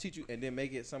 man, have her teach you, and then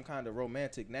make it some kind of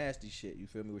romantic, nasty shit, you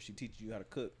feel me, where she teaches you how to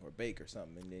cook or bake or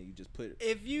something, and then you just put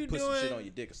If you some doing, shit on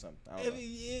your dick or something. I don't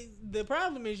know. the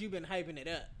problem is you've been hyping it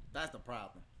up. That's the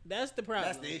problem. That's the problem.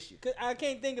 That's the issue. 'Cause I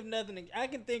can't think of nothing. I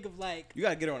can think of like You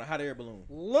gotta get her on a hot air balloon.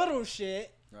 little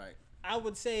shit. Right. I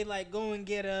would say like go and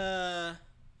get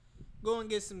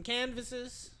some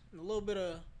canvases, and a little bit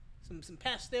of some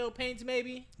pastel paints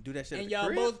maybe, Do that shit and at the y'all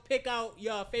crib? both pick out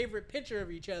y'all favorite picture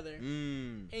of each other,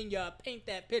 and y'all paint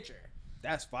that picture.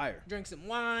 that's fire. Drink some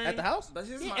wine At the house? But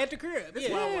here's Yeah, my, at the crib. this is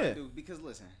Yeah. what I want Yeah. to do because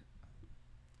listen,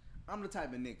 I'm the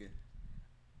type of nigga.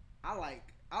 I like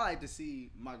to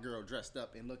see my girl dressed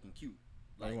up and looking cute.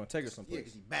 Oh, you wanna take her Yeah, someplace?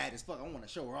 because she's bad as fuck. I want to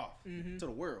show her off to the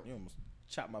world. You almost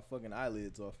chop my fucking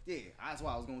eyelids off. Yeah, that's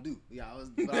what I was gonna do. Yeah,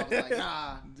 but I was like,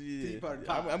 nah. Yeah. Part of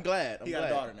the I'm pod. glad. I'm He got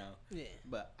glad. a daughter now, Yeah.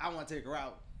 but I want to take her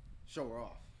out, show her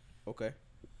off Okay.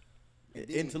 And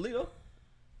In then- Toledo,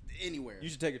 anywhere. you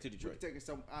should take her to We Detroit. can take her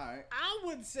some. All right. I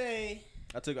would say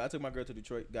I took my girl to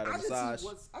Detroit, got a I just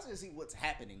massage. see what's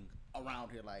happening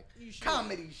around here, like You should.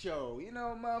 comedy show. You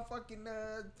know,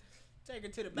 motherfucking take her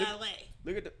to the ballet.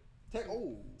 Look at the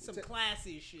Some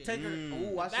classy shit. take her.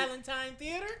 Ooh, I should. Valentine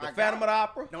Theater. I got Phantom of the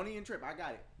Opera. Don't even trip. I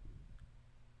got it.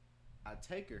 I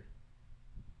take her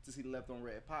to see the Left on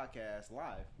Red podcast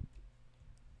live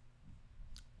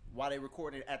while they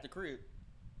recording it at the crib.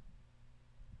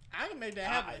 I can make that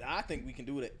happen. I think we can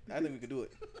do it. I think we can do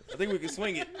it. I think we can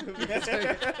swing it.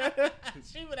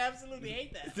 She would absolutely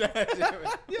hate that.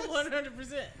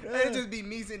 100%. It'd just be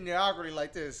me sitting there awkwardly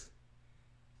like this.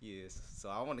 Yes. So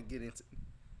I want to get into.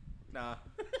 Nah.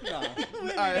 All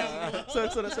right. So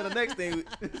the next thing.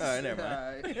 All right, never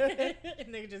mind.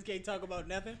 Nigga just can't talk about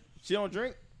nothing. She don't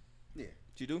drink. Yeah.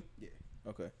 She do. Yeah.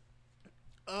 Okay.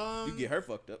 You get her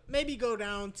fucked up. Maybe go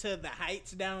down to the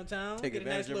Heights downtown. Take get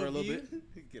advantage a of nice her a little view.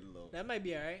 bit. Get a little. That might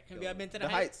be alright. Have y'all been to The the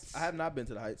Heights. I have not been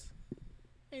to the Heights.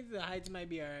 I think the Heights might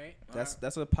be alright.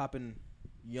 That's a popping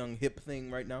young hip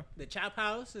thing right now. The Chop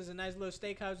House is a nice little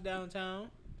steakhouse downtown.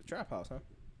 The Trap House, huh?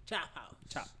 Chop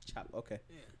House. Chop. Okay.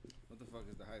 What the fuck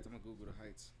is the Heights? I'm gonna Google the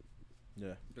Heights.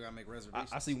 Yeah. Do I make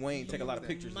reservations? I see Wayne take a lot of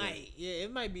pictures there. Might. Yeah,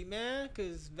 it might be, man,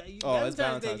 because Oh, it's Valentine's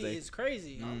Valentine's Day Day. is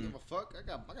crazy. I don't give a fuck. I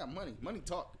got money. Money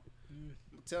talk.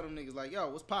 Tell them niggas like, yo,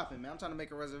 what's poppin', man? I'm trying to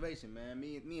make a reservation, man.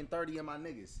 Me and 30 of my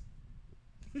niggas.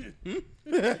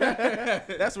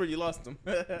 That's where you lost him.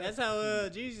 That's how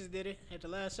Jesus did it at the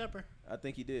Last Supper. I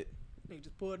think he did. Nigga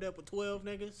just pulled up with 12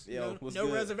 niggas. Yo, no what's no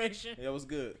good? reservation. Yeah, it was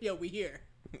good. Yo, we here.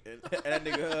 And that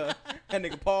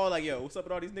nigga Paul like, yo, what's up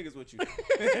with all these niggas with you?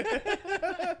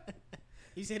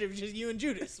 He said it was just you and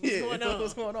Judas. What's going on?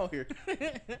 What's going on here?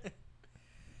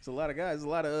 It's a lot of guys, a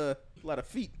lot of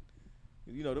feet.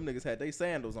 You know, them niggas had they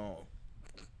sandals on.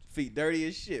 Feet dirty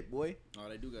as shit, boy. Oh,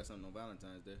 they do got something on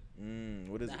Valentine's Day.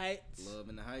 What is The it? Heights. Love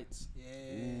in the Heights. Yeah.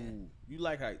 Ooh, you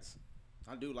like heights.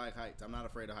 I do like heights. I'm not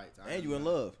afraid of heights. And you in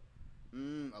love.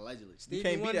 Allegedly. Stevie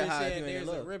can't be Wonder that high if said you ain't in there's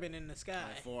a love. ribbon in the sky.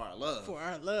 For our love. For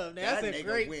our love. Now, That that's a nigga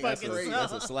great went fucking crazy. song.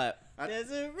 That's a slap.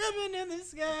 There's a ribbon in the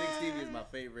sky. I think Stevie is my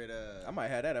favorite. I might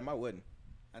have that at my wedding.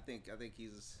 I think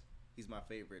he's my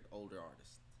favorite older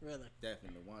artist. Really?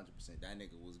 Definitely 100%. That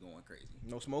nigga was going crazy.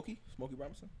 No Smokey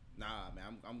Robinson. Nah,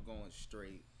 man, I'm going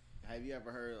straight. Have you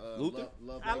ever heard Luther?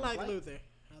 Love I Like like Flight Luther.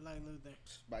 I like Luther.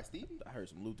 by Stevie? I heard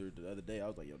some Luther the other day. I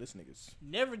was like, yo, this nigga's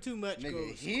Never too much Nigga,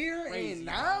 goes here crazy. and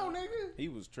now, nigga. he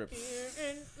was tripping. Here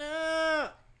and now.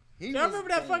 He Y'all was remember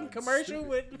that going fucking commercial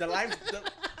stupid. with the life?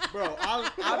 Bro, I'll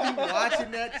be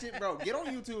watching that shit, bro. Get on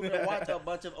YouTube and watch a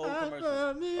bunch of old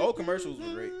commercials. Old commercials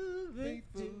were great.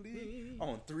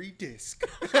 On 3 discs.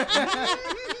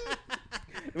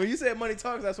 When you said money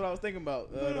talks, that's what I was thinking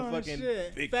about. The Oh, fucking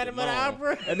shit. Victim Phantom of the on.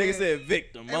 Opera. That nigga said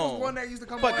Victim There was on. one that used to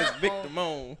come Fuck on. is Victim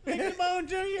on. Victor Bone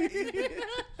Jr. It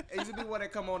used to be one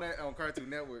that come on Cartoon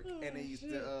Network, and they used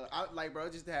shit. to, bro,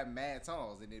 it used to have mad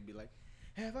songs, and it'd be like,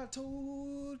 "Have I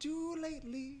told you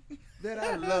lately that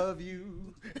I love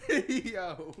you?"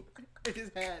 Yo, it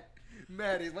just had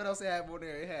mad. What else it had on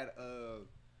there? It had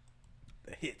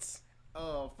The hits.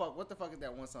 fuck, what the fuck is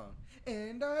that one song?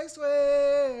 And I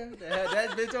swear, they had that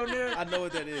bitch on there. I know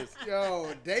what that is.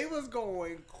 Yo, they was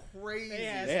going crazy. They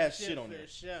had, They had some shit on for there.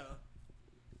 Sure.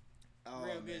 Oh,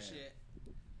 Real man. good shit.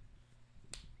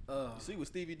 You see what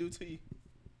Stevie do to you?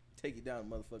 Take you down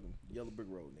motherfucking Yellow Brick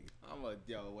Road,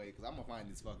 nigga. Wait, cause I'm gonna find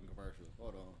this fucking commercial.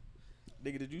 Hold on.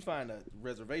 Nigga, did you find a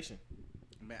reservation?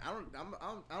 Man, I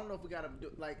don't know if we gotta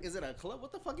do, like, is it a club?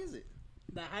 What the fuck is it?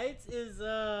 The Heights is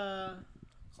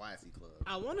Classy club.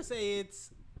 I want to say it's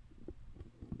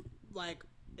like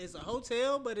it's a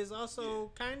hotel, but it's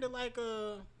also kind of like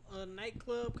a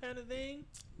nightclub kind of thing.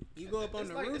 You go up on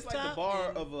the rooftop. It's like the bar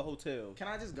and- of a hotel. Can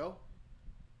I just go?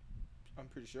 I'm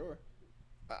pretty sure.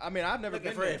 I mean, I've never Look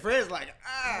been at Fred. there. Fred's like,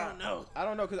 I don't know. I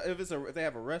don't know, because if they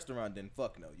have a restaurant, then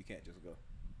fuck no, you can't just go.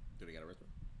 Do they got a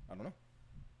restaurant? I don't know.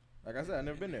 Like I said, I've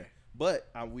never been there, but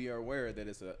we are aware that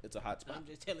it's a hot spot. I'm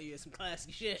just telling you, it's some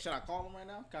classy shit. Should I call him right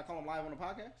now? Can I call him live on the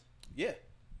podcast? Yeah.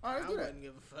 All right, I let's do that. wouldn't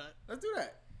give a fuck. Let's do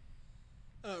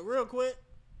that. Real quick,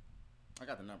 I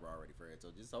got the number already, Fred. So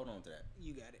just hold on to that.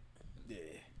 you got it. Yeah.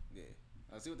 Yeah.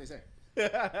 Let's see what they say.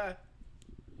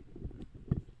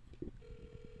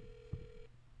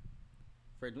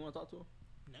 Fred, do you want to talk to him?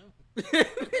 No.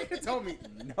 He told me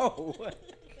no.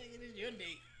 It is your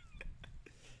date.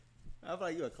 I feel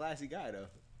like you're a classy guy though.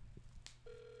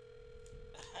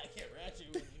 I get ratchet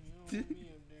with you. You don't want me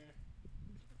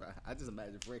up there. I just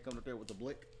imagine Fred coming up there with the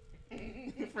blick.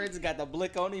 Fred just got the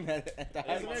blick on him at the That's what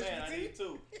I'm house. saying. I need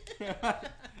two.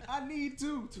 I need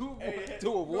two. Two Hey, of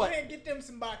Go what? ahead and get them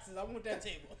some boxes. I want that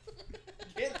table.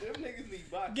 Get them niggas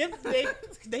need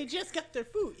boxes. They just got their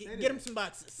food. They Get did. them some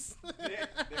boxes. They're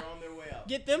on their way out.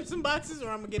 Get them some boxes, or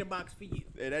I'm gonna get a box for you.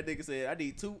 Hey, that nigga said, I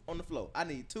need two on the floor. I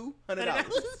need $200.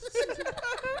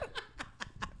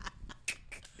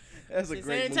 That's a The great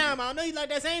same movie. time. I don't know you like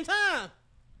that same time.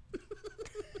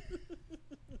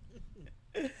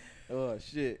 Oh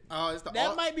shit. Oh, it's the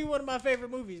That might be one of my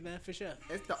favorite movies, man, for sure.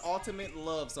 it's the ultimate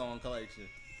love song collection.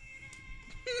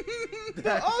 The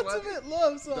That's what- ultimate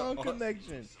love song the-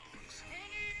 connection.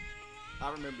 I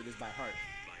remember this by heart.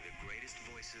 by the greatest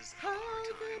voices of How our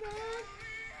did time.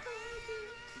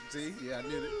 See, yeah, I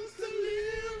knew it.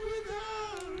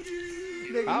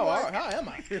 Nigga, How am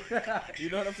I? You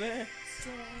know what I'm saying?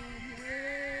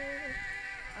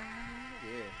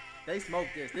 Yeah, they smoked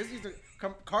this. This used to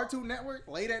Cartoon Network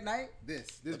late at night.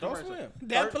 This Adult commercial. Swim.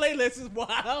 That playlist is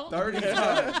wild. 30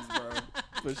 times, bro.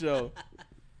 For sure.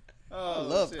 Oh, I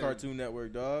love shit. Cartoon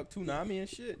Network, dog. Toonami and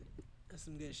shit. That's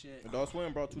some good shit. Adult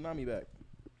Swim brought Toonami back.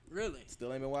 Really?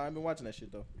 Still ain't been watching that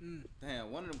shit though. Damn,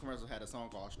 one of them commercials had a song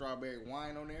called Strawberry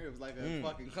Wine on there. It was like a Mm.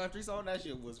 fucking country song. That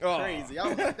shit was Oh. crazy. I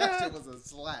was like, that shit was a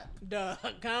slap. Dog,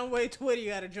 Conway Twitty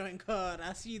got a joint called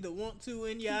 "I See the Want To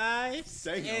in Your Eyes,"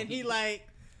 Damn. and he like,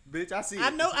 Bitch, I see I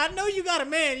it. know you got a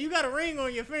man, you got a ring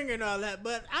on your finger and all that,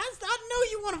 but I know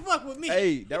you want to fuck with me.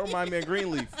 Hey, that remind me of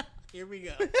Greenleaf. Here we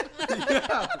go.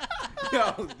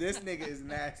 Yo, this nigga is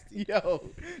nasty. Yo,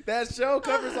 that show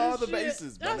covers all the Shit.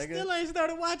 bases, my I nigga. still ain't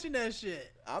started watching that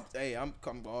shit. I'm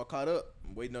all caught up.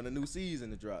 I'm waiting on the new season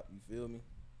to drop. You feel me?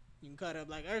 You can cut up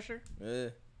like Usher. Yeah.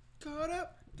 Caught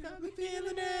up, got me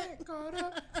feeling it. Caught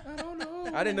up, I don't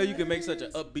know. I didn't know you could make such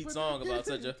an upbeat song about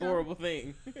such a horrible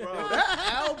thing. Bro,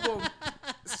 that album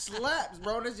slaps,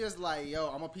 bro. It's just like, yo,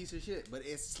 I'm a piece of shit, but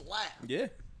it slaps. Yeah.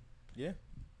 Yeah.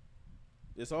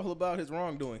 It's all about his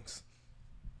wrongdoings.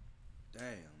 Damn,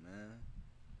 man.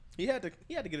 He had to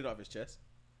get it off his chest.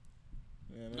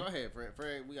 Yeah, man. Go ahead, Fred.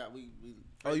 Fred, we Fred,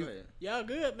 Oh, you- go ahead. Y'all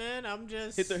good, man. I'm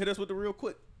just. Hit us with the real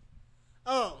quick.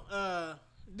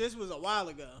 This was a while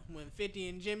ago when 50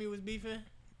 and Jimmy was beefing,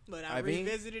 but I Iovine?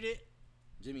 revisited it.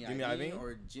 Jimmy Jimmy Iovine Iovine?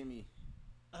 or Jim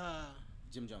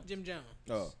Jones? Jim Jones.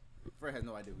 Oh, Fred has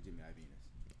no idea who Jimmy Iovine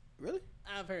is. really?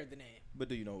 I've heard the name. But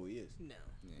do you know who he is? No,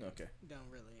 Yeah. Okay. don't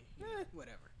really.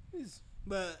 Whatever. He's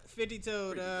But 50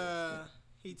 told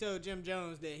he told Jim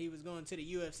Jones that he was going to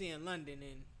the UFC in London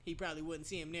and he probably wouldn't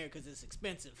see him there because it's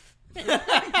expensive. I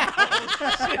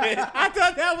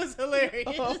thought that was hilarious.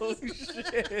 oh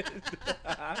shit!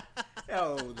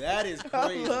 Yo, that is I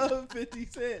crazy. love 50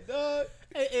 Cent, dog.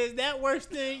 Hey, is that worse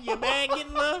than your man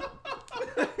getting love?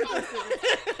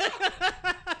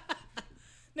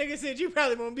 Nigga said you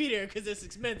probably won't be there because it's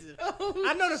expensive. Oh,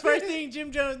 I know the first thing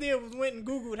Jim Jones did was went and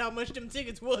Googled how much them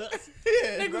tickets was.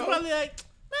 Yeah, Nigga was bro. probably like,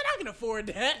 man, I can afford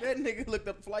that. That nigga looked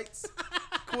up flights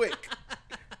quick.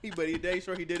 But he made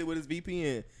sure he did it with his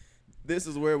VPN. This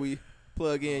is where we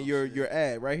plug in your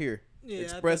ad right here. Yeah, I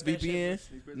Express thought that shit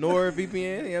VPN, was- NordVPN,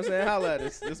 you know what I'm saying? Holla at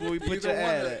us. This is where we put Either your one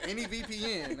ad of at. any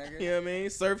VPN, nigga. You know what I mean?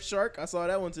 Surfshark, I saw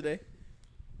that one today.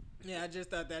 Yeah, I just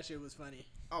thought that shit was funny.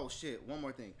 Oh shit! One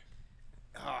more thing.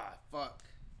 Ah, fuck.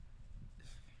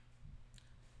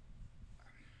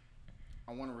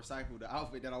 I want to recycle the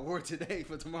outfit that I wore today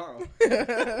for tomorrow.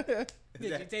 Did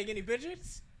you take any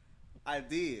pictures? I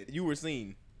did. You were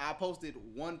seen. I posted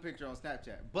one picture on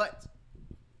Snapchat, but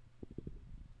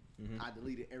I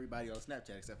deleted everybody on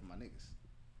Snapchat except for my niggas.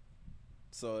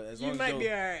 So as You long might as be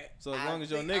your, alright. so as I long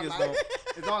as your think I niggas might- don't.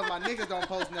 As long as my niggas don't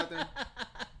post nothing,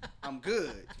 I'm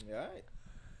good. All right.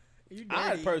 You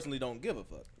I dirty. personally don't give a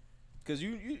fuck. Cause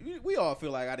we all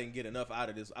feel like I didn't get enough out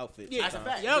of this outfit. Yeah, That's a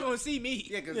fact. y'all gonna see me.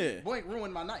 Yeah, because Yeah. Boink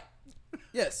ruined my night.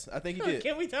 Yes, I think he did.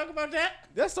 Can we talk about that?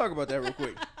 Let's talk about that real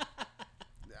quick.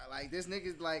 Like, this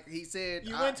nigga's like, he said,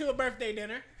 You went to a birthday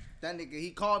dinner. that nigga,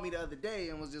 he called me the other day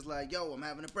and was just like, yo, I'm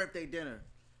having a birthday dinner.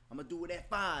 I'm going to do it at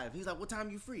 5. He's like, what time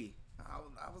you free? I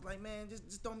was like, man,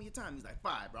 just throw me your time. He's like,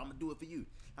 5, bro. I'm going to do it for you.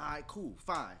 All right, cool,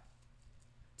 5.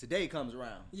 Today comes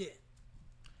around. Yeah.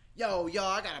 Yo,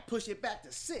 y'all, I got to push it back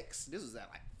to 6. This was at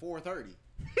like 4:30.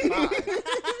 5.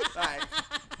 Like,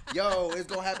 yo, it's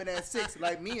going to happen at 6.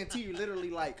 Like, me and T literally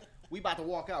like, we about to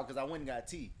walk out because I went and got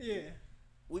tea. Yeah.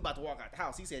 We about to walk out the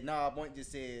house. He said, nah, Boink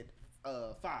just said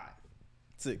 5.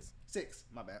 6. 6,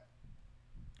 my bad.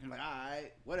 I'm like, all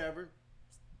right, whatever.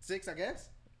 6, I guess.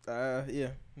 Yeah.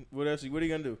 What else? What are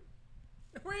you gonna do?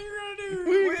 What are you gonna do?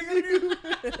 What are you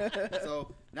gonna do?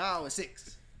 So now it's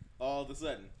 6. All of a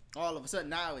sudden, All of a sudden,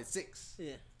 now it's 6.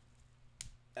 Yeah.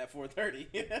 at 4:30.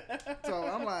 So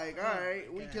I'm like, all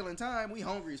right, we killing time. We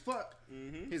hungry as fuck.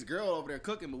 Mhm. His girl over there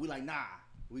cooking, but we like, nah.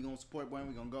 We gonna support Boy.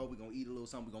 We gonna go. We gonna eat a little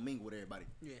something. We gonna mingle with everybody.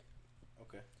 Yeah.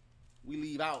 Okay. We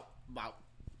leave out about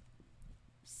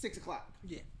 6 o'clock.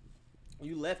 Yeah.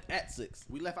 You left at 6.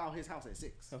 We left out his house at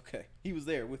 6. Okay. He was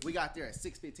there with We you. got there at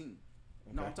 6:15.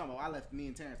 No, Okay. I'm talking about I left. Me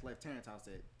and Terrence left Terrence's house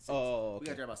at 6. Oh, We okay.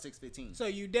 got there about 6:15. So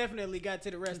you definitely got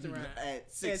to the restaurant At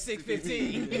at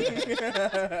 6:15.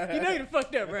 6:15. You know you done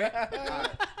fucked up, right? Alright.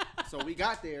 So we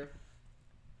got there.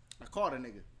 I called a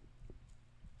nigga.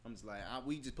 I'm just like,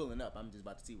 we just pulling up. I'm just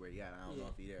about to see where he at. I don't know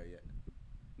if he there yet.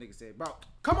 Nigga said, bro,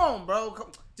 come on, bro.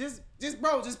 Just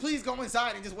please go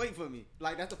inside and just wait for me.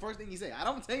 Like, that's the first thing he said. I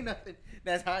don't say nothing.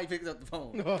 That's how he picks up the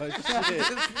phone. Oh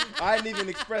shit! I didn't even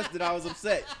express that I was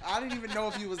upset. I didn't even know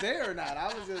if he was there or not.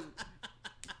 I was just.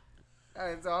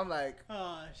 And so I'm like,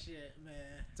 Oh shit, man.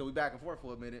 so we back and forth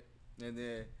for a minute. And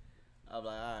then I'm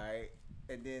like, all right.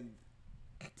 And then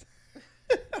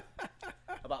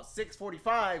about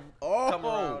 6:45 come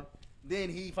around. Then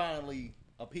he finally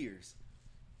appears.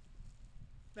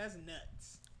 That's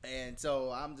nuts. And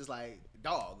so I'm just like,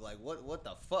 dog, like what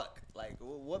the fuck? Like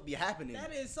what be happening?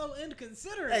 That is so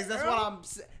inconsiderate. Hey, that's bro. what I'm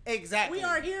exactly. We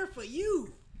are here for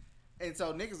you. And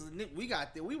so we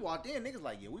got there. We walked in. Niggas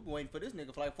like, yeah, we been waiting for this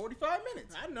nigga for like 45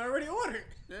 minutes. I done already ordered.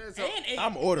 Yeah, so And ate.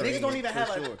 I'm ordering. niggas don't even for have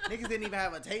sure. niggas didn't even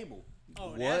have a table.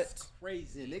 Oh, What? that's Yeah,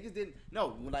 crazy. niggas didn't.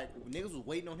 No, like niggas was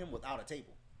waiting on him without a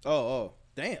table. Oh,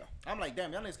 damn. I'm like,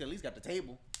 damn, y'all niggas could at least got the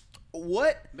table.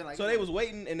 What? Been like, So they was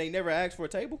waiting and they never asked for a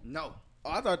table? No. Oh,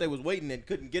 I thought they was waiting and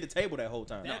couldn't get a table that whole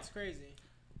time. That's crazy.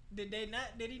 Did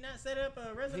he not set up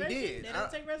a reservation? did. They don't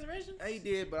take reservations? He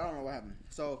did, but I don't know what happened.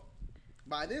 So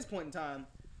by this point in time,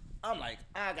 I'm like,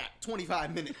 I got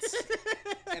 25 minutes,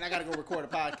 and I gotta go record a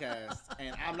podcast,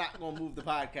 and I'm not gonna move the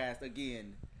podcast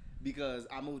again because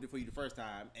I moved it for you the first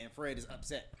time, and Fred is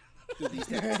upset through these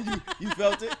texts. You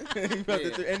felt it? You felt Yeah.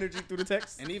 it through energy through the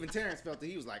text? And even Terrence felt it.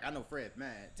 He was like, I know Fred's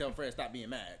mad. Tell Fred stop being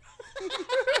mad.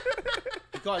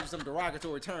 He called you some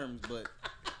derogatory terms, but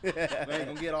we ain't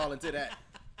gonna get all into that.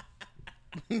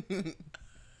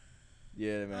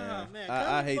 Yeah, man. Oh man, I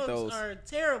colored hate folks those. are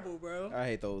terrible, bro. I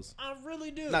hate those. I really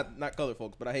do. Not colored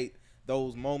folks, but I hate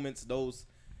those moments, those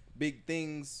big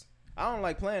things. I don't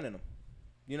like planning them.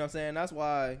 You know what I'm saying? That's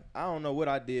why I don't know what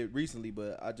I did recently,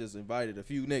 but I just invited a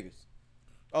few niggas.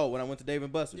 Oh, when I went to Dave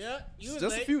and Buster's. Yeah, you was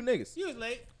just late. a few niggas. You was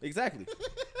late. Exactly.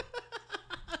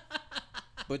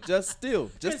 But just a few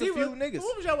niggas.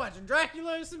 What was y'all watching?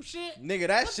 Dracula or some shit? Nigga,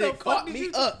 that What the shit fuck caught did me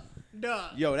you up.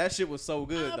 Dog. Yo, that shit was so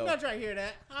good I'm though. not trying to hear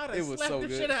that. I'd have It was slapped so the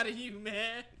good. shit out of you,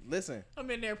 man. Listen, I'm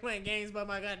in there playing games by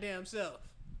my goddamn self.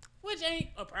 Which ain't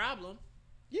a problem.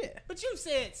 yeah. But you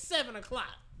said 7 o'clock.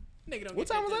 Nigga don't What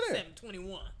get time there was I till there?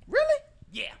 7:21. Really?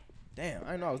 Yeah. Damn,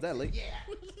 I didn't know I was that late. Yeah.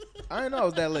 I didn't know I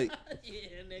was that late. Yeah,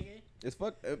 nigga. It's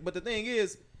fuck. But the thing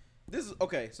is, this is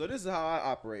okay. So this is how I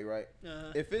operate, right?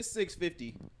 Uh-huh. If it's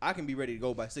 6:50, I can be ready to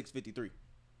go by 6:53.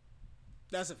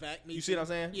 That's a fact. Me You see too. what I'm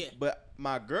saying? Yeah. But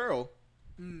my girl,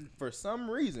 for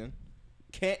some reason,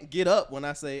 can't get up when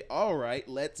I say, "All right,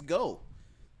 let's go."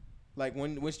 Like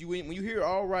when you hear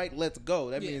 "All right, let's go,"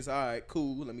 that Yeah. means all right,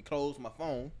 cool. Let me close my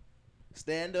phone,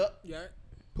 stand up, Yeah.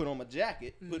 put on my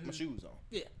jacket, put my shoes on.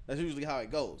 Yeah. That's usually how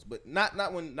it goes. But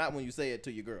not when you say it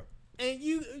to your girl. And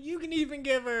you can even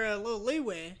give her a little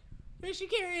leeway. Man, she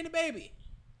carrying the baby.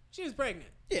 She was pregnant.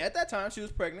 Yeah, at that time she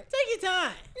was pregnant. Take your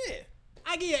time. Yeah.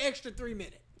 I give you an extra 3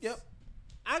 minutes. Yep.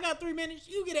 I got 3 minutes.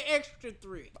 You get an extra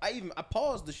 3. I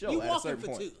paused the show You at a walking certain for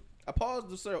point. 2. I paused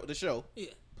the show. Yeah.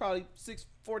 Probably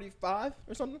 6:45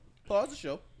 or something. Pause the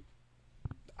show.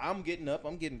 I'm getting up.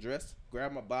 I'm getting dressed.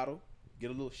 Grab my bottle.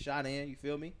 Get a little shot in. You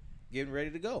feel me? Getting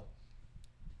ready to go.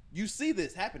 You see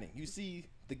this happening. You see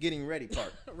the getting ready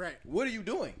part. Right. What are you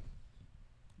doing?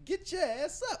 Get your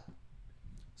ass up.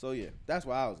 So yeah, that's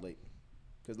why I was late.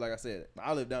 Cause like I said,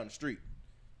 I live down the street.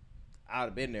 I'd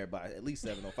have been there by at least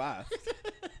 7:05.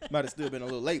 Might have still been a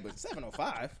little late, but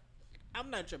 7:05. I'm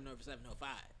not tripping over 7:05.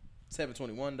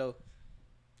 7:21 though.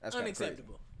 That's kinda crazy.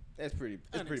 Unacceptable. That's pretty.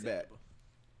 It's pretty bad. Unacceptable.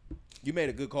 You made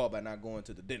a good call by not going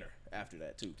to the dinner after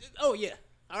that too. Oh yeah.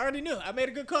 I already knew. I made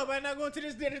a good call by not going to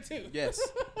this dinner too. Yes.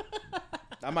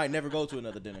 I might never go to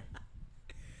another dinner.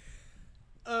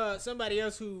 Somebody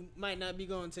else who might not be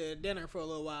going to dinner for a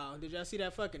little while. Did y'all see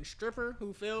that fucking stripper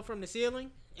who fell from the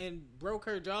ceiling and broke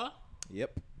her jaw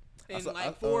Yep. and saw-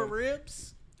 like 4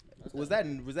 ribs? Was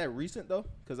that recent though?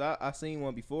 Cause I seen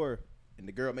one before, and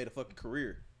the girl made a fucking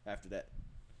career after that.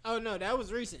 Oh no, that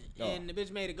was recent. Oh. And the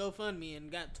bitch made a GoFundMe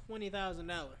and got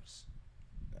 $20,000.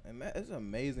 And it's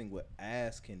amazing what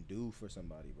ass can do for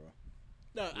somebody, bro.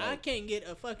 No, I can't get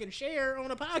a fucking share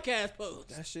on a podcast post.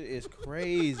 That shit is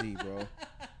crazy, bro.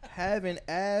 Having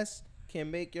ass can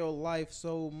make your life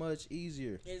so much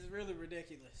easier. It's really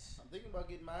ridiculous. I'm thinking about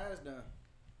getting my ass done.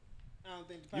 I don't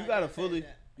think the You gotta podcast fully, had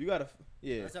that. you gotta,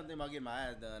 yeah. That's something about getting my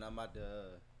ass done. I'm about to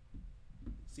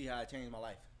see how I change my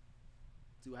life.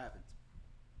 See what happens.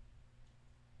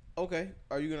 Okay.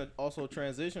 Are you gonna also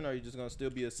transition, or are you just gonna still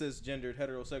be a cisgendered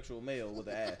heterosexual male with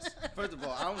an ass? First of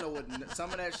all, I don't know what some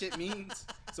of that shit means,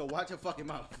 so watch your fucking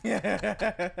mouth.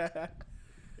 Yeah,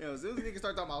 You know, as soon as niggas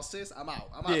start talking about cis, I'm out.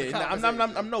 I'm out. the nah, I'm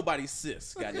conversation. nobody's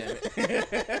cis. Goddamn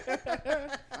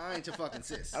it. I ain't your fucking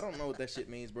cis. I don't know what that shit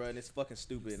means, bro, and it's fucking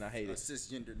stupid, and I hate A it.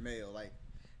 cisgendered male, like,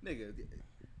 nigga,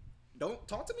 don't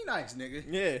talk to me nice, nigga.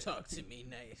 Yeah. Talk to me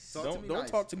nice. Talk to me Don't nice.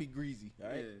 talk to me greasy. All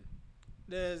right. Yeah.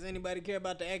 Does anybody care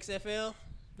about the XFL?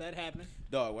 That happened.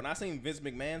 Dog, when I seen Vince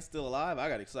McMahon still alive, I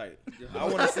got excited. I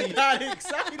want to see. Got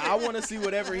excited. I want to see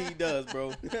whatever he does,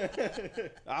 bro.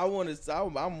 I want to.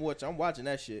 I'm watching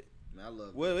that shit. Man, I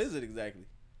love. What is it exactly?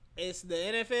 It's the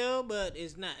NFL, but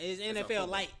it's not. It's It's a NFL football.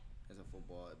 light. It's a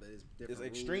football, but it's different.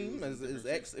 It's extreme. rules, Is different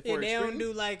X shit. Yeah, for they extreme? don't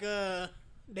do like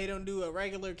they don't do a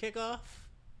regular kickoff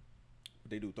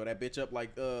They do throw that bitch up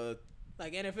like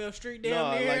like NFL Street down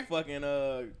nah, there. like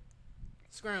fucking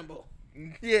Scramble.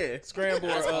 yeah, scramble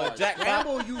or That's hard. jackpot.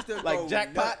 Scramble used to Like go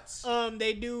jackpots. nuts.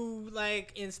 They do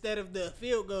like instead of the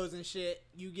field goals and shit,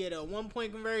 you get a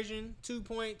 1-point conversion, 2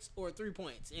 points, or 3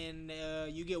 points, and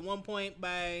you get 1 point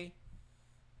by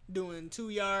doing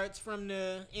 2 yards from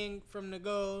the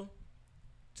goal,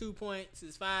 2 points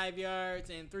is 5 yards,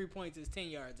 and 3 points is 10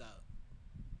 yards out.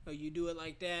 So you do it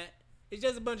like that. It's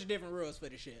just a bunch of different rules for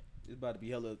the shit. It's about to be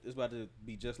hella. It's about to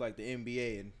be just like the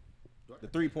NBA, and the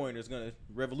 3-pointer is gonna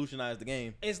revolutionize the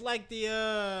game. It's like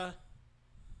the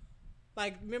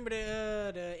remember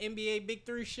the NBA Big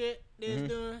Three shit they're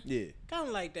doing? Yeah, Kind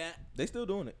of like that. they still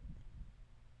doing it.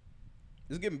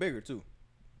 It's getting bigger too.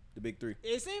 The Big Three.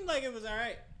 It seemed like it was all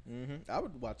right. I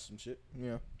would watch some shit.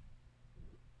 Yeah.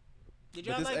 Did But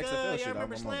y'all this like XFL shit, y'all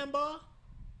remember I'm on. Slam Ball?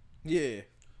 Yeah.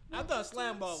 I thought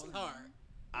Slam Ball was hard.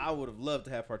 I would have loved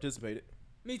to have participated.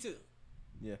 Me too.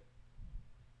 Yeah.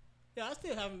 Yeah, I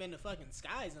still haven't been to fucking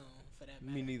Sky Zone for that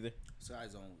matter. Me neither. Sky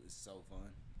Zone is so fun.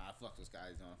 I fuck with Sky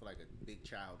Zone. I feel like a big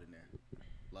child in there.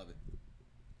 Love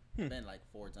it. Been like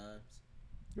 4 times.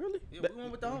 Really? Yeah, we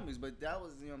went with the homies, but that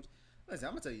was, you know, listen,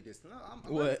 I'm gonna tell you this.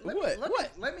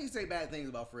 Let me say bad things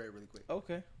about Fred really quick.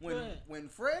 Okay. When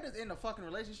Fred is in a fucking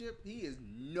relationship, he is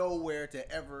nowhere to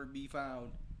ever be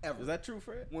found ever. Is that true,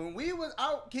 Fred? When we was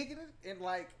out kicking it and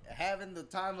like having the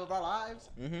time of our lives,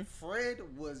 Fred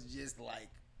was just like,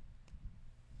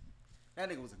 that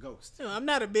nigga was a ghost. No, I'm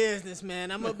not a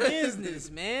businessman. I'm a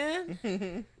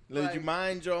businessman. Let you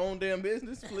mind your own damn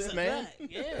business, That's a man. fact,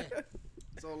 yeah.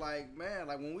 So like, man,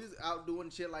 like when we was out doing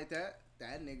shit like that,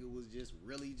 that nigga was just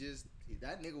really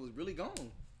that nigga was really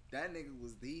gone. That nigga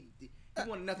was he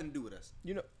wanted nothing to do with us.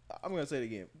 You know, I'm gonna say it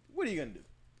again. What are you gonna do?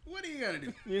 What are you gonna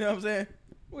do? You know what I'm saying?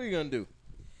 What are you gonna do?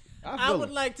 I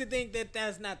would like to think that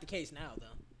that's not the case now,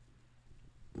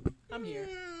 though. I'm here.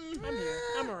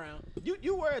 I'm around.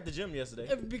 You were at the gym yesterday.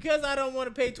 Because I don't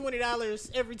want to pay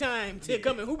 $20 every time to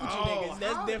come and hoop with you niggas.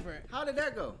 That's different. How did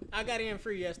that go? I got in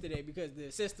free yesterday because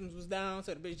the systems was down,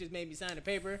 so the bitch just made me sign the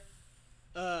paper.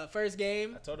 First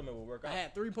game, I told him it would work I out.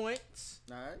 had 3 points.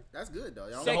 All right, that's good though.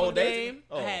 Y'all The whole Second day? game,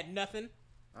 Oh. I had nothing.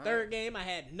 All Third right. game, I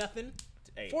had nothing.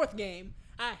 Hey. Fourth game,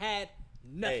 I had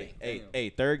nothing. Hey,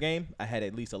 third game, I had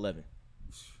at least 11.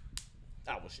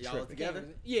 I was Y'all was tripping. together?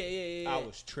 Yeah. I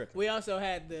was tripping. We also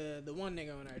had the one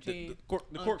nigga on our team.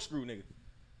 The corkscrew nigga.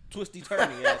 Twisty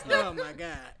turny ass nigga. Oh my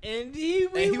god! And he he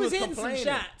was was hitting some complaining.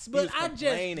 shots, He but was I just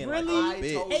complaining like really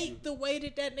a bitch. hate the way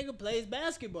that nigga plays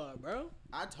basketball, bro.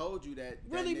 I told you that.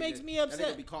 Really nigga, makes me That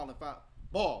upset. nigga be calling foul.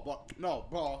 Ball. No,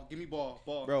 ball. Give me ball.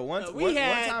 Bro, one we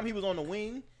had- time he was on the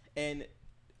wing and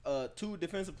 2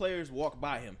 defensive players walked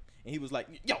by him and he was like,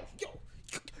 yo,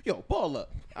 ball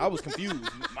up. I was confused.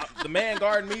 The man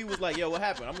guarding me was like, yo, what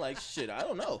happened? I'm like, shit, I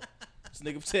don't know. This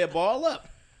nigga said ball up.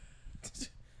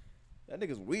 That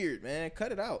nigga's weird, man.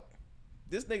 Cut it out.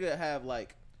 This nigga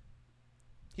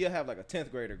he'll have like a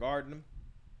 10th grader guarding him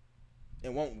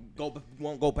and won't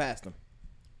go past him.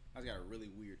 I just got a really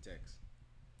weird text.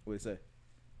 What'd he say?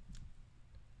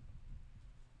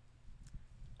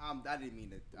 I didn't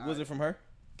mean to. Was it from her?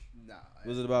 Nah.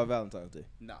 Was it about Valentine's Day?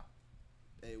 No.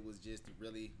 It was just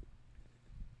really.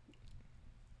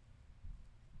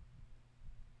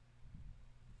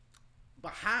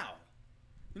 But how?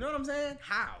 You know what I'm saying?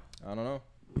 How? I don't know.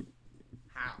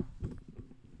 How?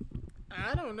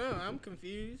 I don't know. I'm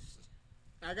confused.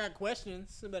 I got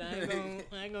questions, but I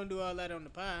ain't gonna do all that on the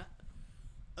pod.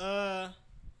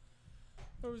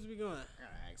 Where was we going? I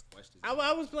gotta ask questions.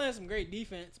 I was playing some great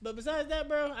defense, but besides that,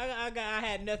 bro, I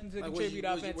had nothing to Like, contribute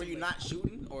offensively. were you not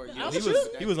shooting or? I was He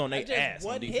shooting. was on I their just ass on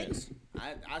wasn't defense. hitting.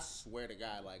 I swear to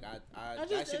God, like I that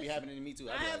just- should be happening to me too.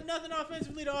 I I'd be have like, nothing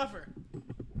offensively to offer.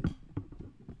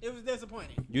 It was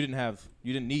disappointing. You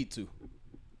didn't need to.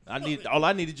 All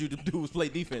I needed you to do was play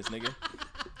defense, nigga.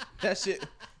 That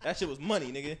shit was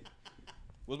money, nigga.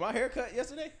 Was my haircut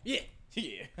yesterday? Yeah.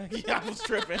 Yeah. I was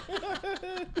tripping.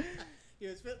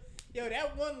 Yo,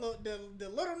 that one the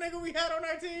little nigga we had on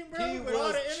our team, bro, He with all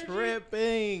was the energy.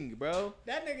 tripping, bro.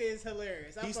 That nigga is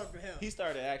hilarious. I fuck with him. He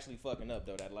started actually fucking up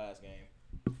though that last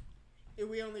game. And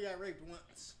we only got raped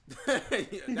once. That's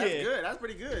Yeah. good. That's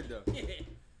pretty good though. Yeah.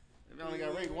 If you only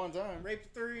got raped one time.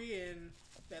 Raped 3, and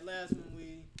that last one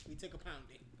we took a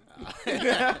pounding.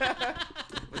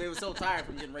 But they were so tired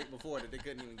from getting raped before that they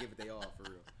couldn't even give it they all for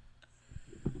real.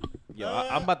 Yo,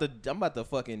 I'm about to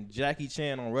fucking Jackie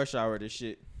Chan on Rush Hour this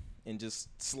shit and just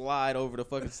slide over the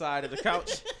fucking side of the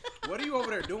couch. What are you over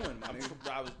there doing, my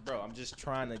nigga? I'm just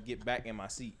trying to get back in my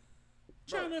seat.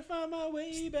 Trying to find my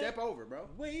way back. Step over, bro.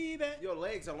 Way back. Your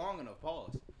legs are long enough.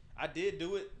 Pause. I did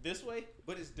do it this way,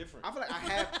 but it's different. I feel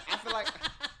like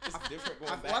It's different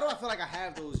going back. why do I feel like I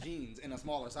have those jeans in a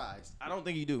smaller size? I don't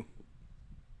think you do.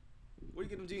 Where you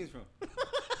get them jeans from?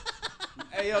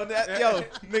 Hey, yo,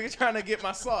 nigga trying to get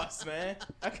my sauce, man.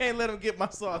 I can't let him get my I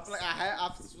sauce. feel like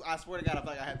I swear to God, I feel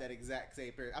like I have that exact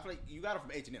same pair. I feel like you got it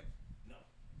from H&M. No.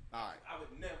 All right. I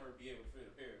would never be able to fit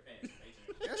a pair of pants from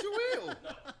H&M. Yes, you will.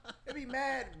 No. It be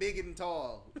mad big and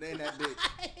tall than that bitch.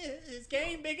 Is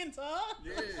Kane big and tall?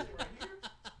 Yeah.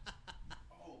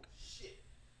 Oh shit.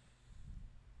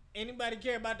 Anybody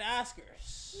care about the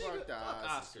Oscars? Fuck the fuck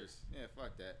Oscars. Yeah,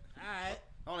 fuck that. Alright.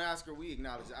 Only Oscar we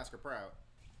acknowledge is Oscar Proud.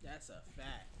 That's a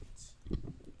fact.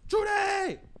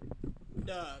 Trudy.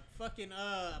 Dog, fucking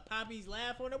Poppy's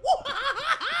laugh on it.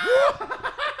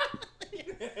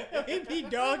 He be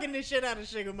dogging the shit out of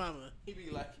Sugar Mama. He be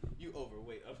like, you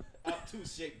overweight,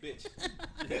 obtuse shaped bitch.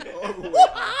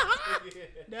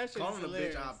 That shit's Calling a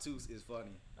hilarious. bitch obtuse is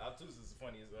funny. Obtuse is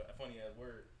funny ass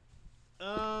word.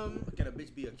 Can a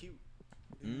bitch be acute?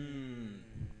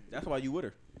 That's why you with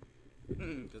her.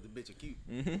 Because the bitch acute.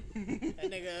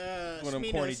 That nigga One of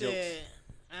them corny Smino said, jokes.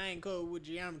 I ain't cold with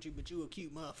geometry, but you a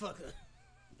cute motherfucker.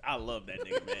 I love that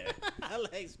nigga, man. I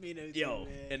like Smino Yo, too,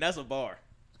 man. and that's a bar.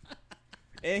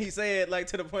 And he said like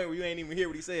to the point where you ain't even hear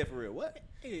what he said for real. What?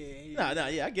 Yeah, Nah,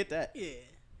 yeah, I get that. yeah.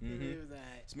 Mhm. It was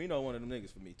alright. Smino one of them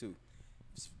niggas for me too.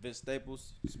 Vince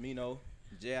Staples, Smino,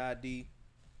 JID,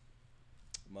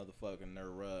 motherfucking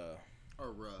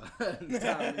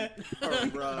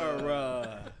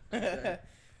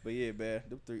But yeah, man,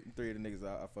 them three of the niggas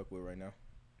I fuck with right now.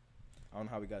 I don't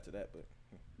know how we got to that, but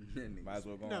might as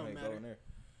well go Don't on and matter. go in there.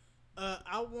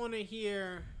 I want to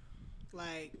hear,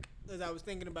 like, as I was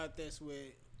thinking about this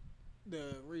with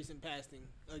the recent passing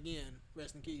again.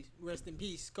 Rest in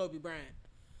peace, Kobe Bryant.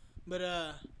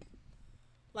 But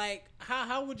like,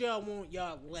 how would y'all want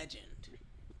y'all legend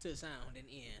to sound and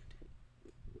end?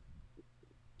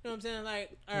 You know what I'm saying?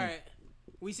 Like, all right,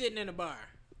 we sitting in a bar.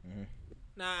 Mhm.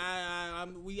 Now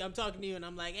I'm talking to you and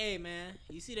I'm like, hey man,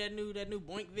 you see that new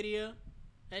Boink video?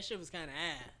 That shit was kind of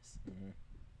ass. Mhm.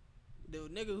 The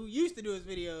nigga who used to do his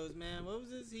videos, man, what was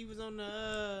this? He was on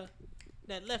the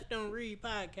that Left on Read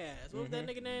podcast. What was that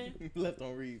nigga name? Left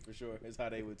on read for sure. Is how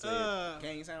they would say it.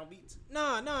 Kane Sound Beats.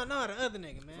 No, the other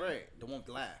nigga, man. Fred, the one with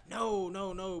the laugh. No,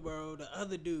 bro. The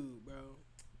other dude, bro.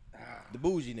 The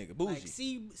bougie nigga, bougie. Like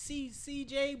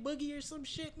CJ Boogie or some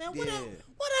shit, man. Yeah.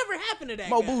 Whatever happened to that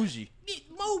Mo guy? Bougie.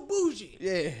 Mo Bougie.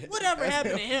 Yeah. Whatever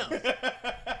happened to him?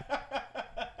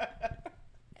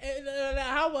 And,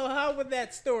 how would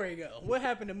that story go? What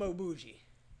happened to Mo Bougie?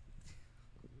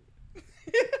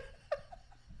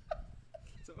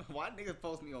 So why niggas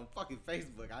post me on fucking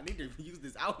Facebook? I need to use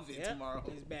this outfit Yeah, tomorrow.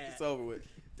 it's bad. It's over with.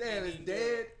 Damn, it's Yeah.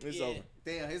 dead. It's Yeah. over.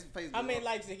 Damn, his Facebook. How many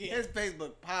likes again? His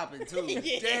Facebook popping too. Yeah,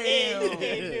 you Damn. can't do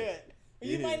it.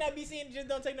 You Yeah. might not be seeing it, just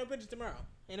don't take no pictures tomorrow.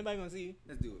 Ain't nobody gonna see you.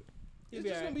 Let's do it. You'll It's be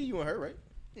just alright. gonna be you and her, right?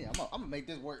 Yeah, I'm gonna make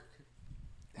this work.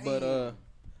 But Damn.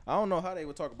 I don't know how they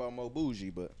would talk about Mo Bougie,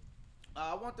 but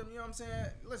I want them. You know what I'm saying?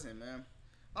 Listen, man.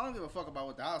 I don't give a fuck about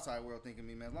what the outside world think of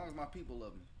me, man. As long as my people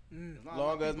love me. Mm.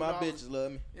 long as people my love me- bitches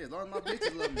love me. Yeah, as long as my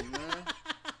bitches love me, man. You know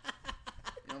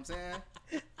what I'm saying?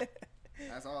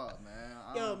 That's all,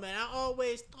 man. Yo, man, I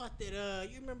always thought that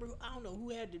you remember? I don't know who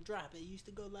had to drop it. Used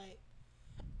to go like,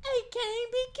 "Hey,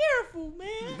 Kane, be careful,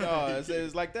 man." No,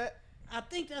 it's like that. I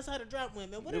think that's how the drop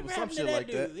went, man. It Whatever was some happened to shit that like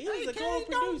dude? that. He was Hey, a Kane,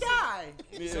 co-producer. don't die.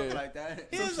 Yeah. Something like that.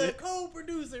 He was a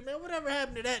co-producer, man. Whatever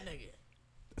happened to that nigga?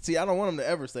 See, I don't want them to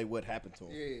ever say what happened to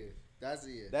him. Yeah, that's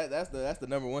it. That's the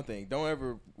number one thing. Don't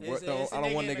ever. It's a I don't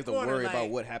nigga want in the niggas to corner, worry about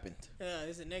like- what happened.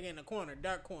 It's a nigga in the corner,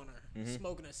 dark corner,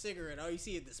 smoking a cigarette. All you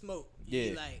see is the smoke. Yeah.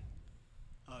 He like,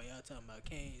 oh, y'all talking about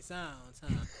Kane Sounds,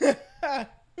 huh?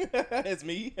 It's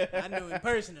me. I knew him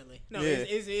personally. No, Yeah.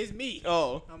 it's me.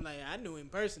 Oh. I'm like, I knew him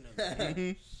personally.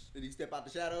 Did he step out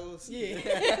the shadows?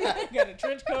 Yeah. Got a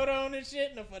trench coat on and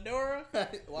shit and a fedora.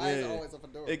 Why is it Yeah. always a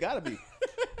fedora? It gotta be.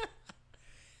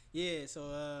 Yeah,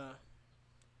 so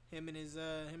him and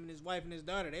his wife and his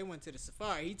daughter, they went to the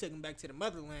safari. He took them back to the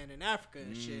motherland in Africa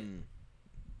and shit.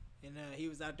 And he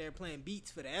was out there playing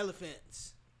beats for the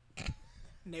elephants.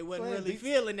 And they wasn't Playing really beats-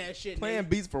 feeling that shit. Playing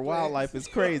beats for wildlife is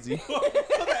crazy.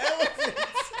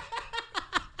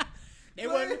 They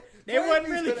wasn't beats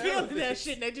really for the feeling that elephants.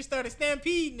 shit. And they just started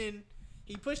stampeding, and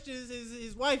he pushed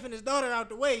his wife and his daughter out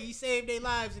the way. He saved their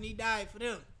lives and he died for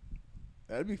them.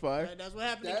 That'd be fine. That's what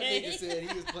happened That to Kane. nigga said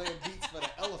he was playing beats for the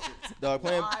elephants. Dog,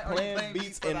 Why are you playing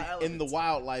beats for the in the elephants?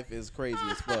 wildlife is crazy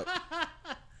as fuck.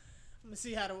 I'm gonna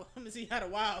see how the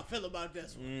wild feel about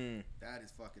this one. That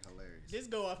is fucking hilarious. This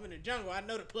go off in the jungle. I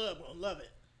know the club gonna love it.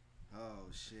 Oh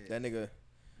shit. That nigga.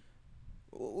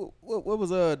 What was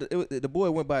the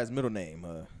boy went by his middle name?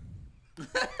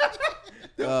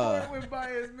 The boy went by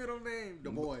his middle name. The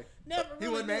boy. Never He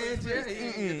really wasn't knew his man's first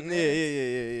yet. name.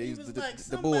 Yeah. He He was the, like the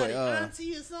somebody, boy.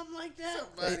 auntie or something like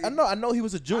that. I know he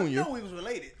was a junior. I know he was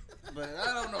related, but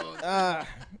I don't know.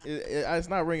 It's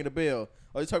not ringing the bell.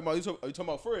 Oh, you talking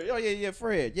about Fred? Oh yeah,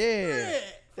 Fred. Yeah.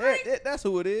 That's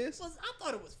who it is. I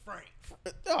thought it was Frank.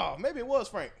 Oh, maybe it was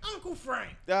Frank. Uncle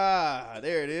Frank. Ah,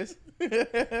 there it is.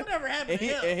 Whatever happened to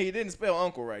him? And he didn't spell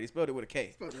uncle right. He spelled it with a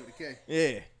K. Spelled it with a K.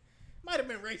 Yeah. Might have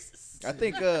been racist. I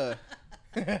think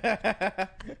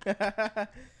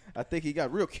I think he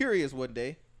got real curious one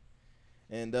day,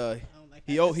 and like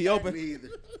he that. he opened Me either.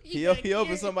 he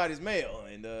opened somebody's mail,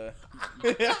 and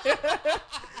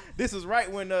this is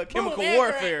right when chemical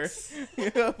anthrax.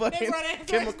 warfare, fucking brought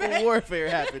anthrax chemical back. warfare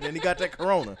happened, and he got that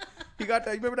corona. He got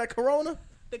that. You remember that corona?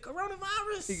 The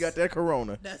coronavirus. He got that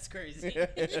corona. That's crazy. You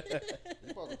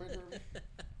post a picture of me?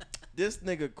 This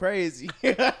nigga crazy.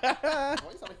 Why you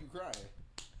sound like you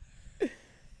crying?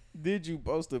 Did you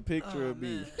post a picture Oh, of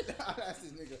me? man. I asked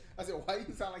this nigga. I said, "Why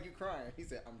you sound like you crying?" He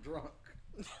said, "I'm drunk."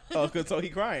 Oh, cause so he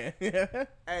crying.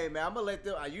 Hey man, I'm gonna let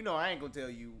them. You know, I ain't gonna tell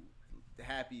you the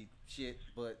happy shit.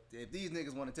 But if these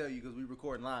niggas want to tell you because we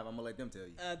recording live, I'm gonna let them tell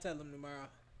you. I'll tell him tomorrow.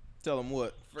 Tell him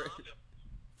what?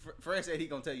 Fred said he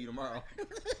gonna tell you tomorrow.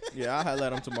 Yeah, I'll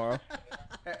highlight him tomorrow.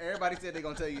 Everybody said they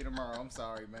gonna tell you tomorrow. I'm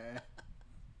sorry, man.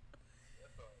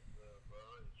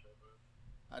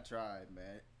 I tried,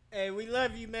 man. Hey, we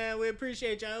love you, man. We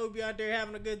appreciate y'all. I hope you out there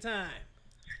having a good time.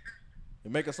 You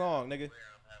make a song, nigga.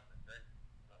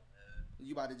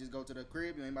 You about to just go to the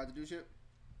crib? You ain't about to do shit?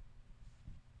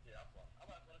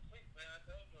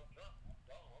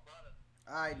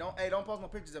 Alright, don't post no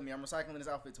pictures of me. I'm recycling this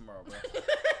outfit tomorrow, bro.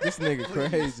 This nigga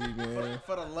crazy, man.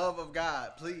 For the love of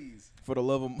God, please. For the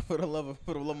love of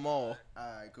them all.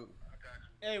 Alright, cool.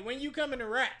 Hey, when you coming to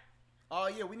rap, Oh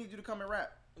yeah, we need you to come and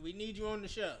rap. we need you on the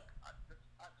show. I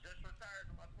just retired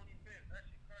on my 25th. That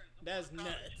shit crazy. That's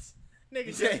nuts.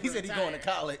 Nigga He said he going to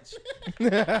college.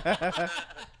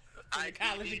 to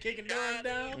college and kicking doors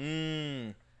down.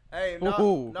 Mm. Hey,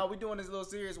 Ooh. no, we doing this little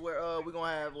series where we gonna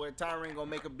have where Tyron gonna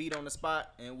make a beat on the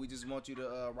spot, and we just want you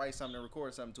to write something and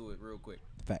record something to it real quick,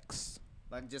 Facts.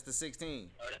 like just the 16.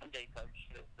 Monday type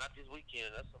shit. Not this weekend.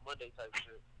 That's a Monday type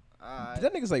shit. Alright. Did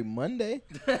that nigga say Monday?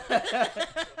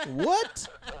 What?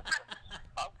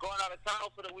 I'm going out of town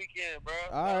for the weekend, bro.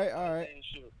 Alright.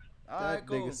 Shit. Alright, That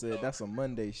cool. nigga said that's a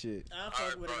Monday shit. I'll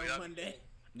fuck with bro, it y'all- on Monday.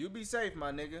 You be safe,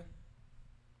 my nigga. Yep,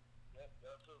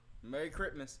 y'all too. Merry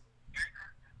Christmas.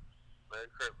 Merry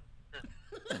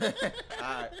Christmas.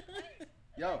 Alright.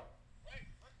 Yo. Wait,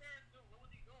 what Terrence do? What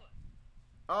was he doing?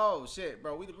 Oh shit,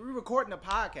 bro. We recording a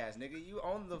podcast, nigga. You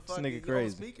on the fucking nigga you on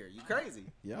crazy. speaker. You crazy.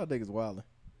 Y'all niggas wildin'.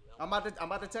 I'm about to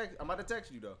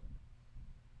text you though.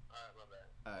 Alright, my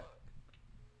bad. Alright.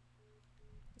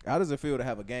 How does it feel to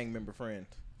have a gang member friend?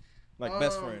 Like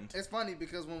best friend? It's funny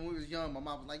because when we was young, my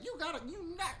mom was like,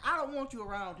 I don't want you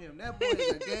around him. That boy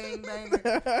is a gang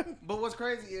banger. But what's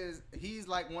crazy is he's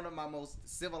like one of my most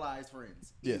civilized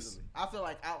friends. Yes. Easily. I feel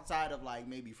like outside of like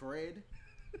maybe Fred,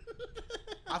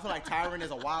 I feel like Tyron is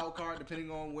a wild card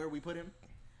depending on where we put him.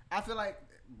 I feel like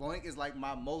Boink is like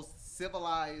my most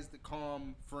civilized,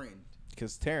 calm friend.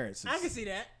 Because Terrence is... I can see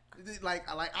that. Like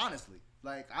honestly,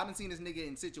 like I done seen this nigga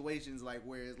in situations like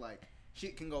where it's like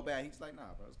shit can go bad. He's like,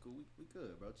 nah, bro, it's cool. We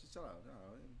good, bro. Just chill out.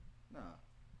 Nah.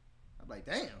 I'm like,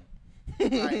 damn.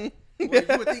 Like, where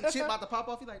you would think shit about to pop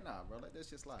off. He's like, nah, bro, let that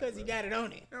shit slide. Because he bro. got it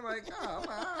on him. I'm like, nah, I'm like,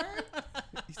 all right.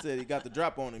 He said he got the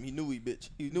drop on him. He knew he bitch.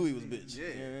 He knew he was bitch.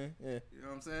 Yeah. Yeah. You know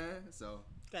what I'm saying? So,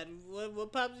 Got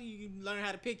what pops you learn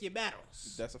how to pick your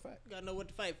battles. That's a fact. Gotta know what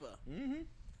to fight for. Mm-hmm.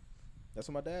 That's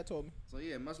what my dad told me. so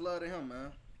yeah, much love to him,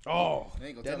 man. Oh, They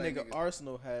ain't gonna that tell that nigga nigga.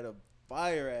 Arsenal had a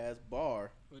fire ass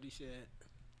bar. What he said.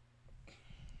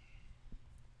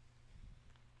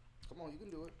 Come on, you can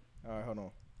do it. All right, hold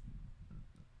on.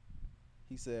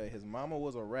 He said his mama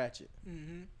was a ratchet,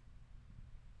 Mm-hmm.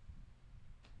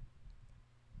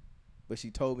 but she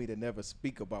told me to never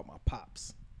speak about my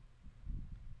pops.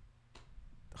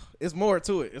 It's more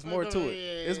to it. It's more to it.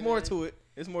 Yeah, It's more to it.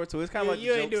 It's more to it. It's kind of like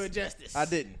you the ain't jokes. doing justice. I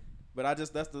didn't. But that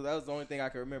was the only thing I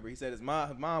could remember. He said his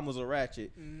mom was a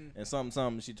ratchet, and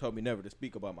something. She told me never to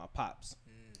speak about my pops.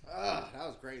 That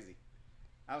was crazy.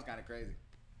 That was kind of crazy.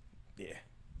 Yeah,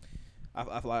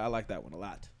 I like that one a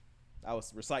lot. I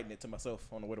was reciting it to myself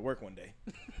on the way to work one day.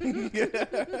 I'm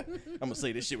gonna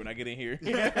say this shit when I get in here.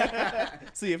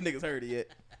 See if niggas heard it yet.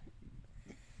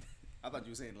 I thought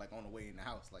you were saying like on the way in the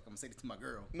house. Like I'm gonna say this to my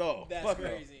girl. No, That's fuck no.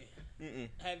 crazy.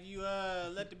 Have you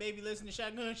let the baby listen to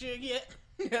Shotgun Suge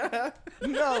yet?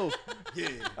 No. Yeah.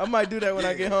 I might do that when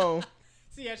I get home.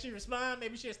 See how she respond?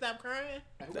 Maybe she'll stop crying.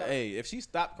 Hey, if she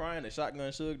stopped crying at Shotgun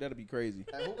Suge, that'd be crazy.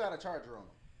 Hey, who got a charger on him?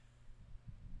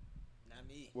 Not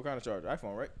me. What kind of charger?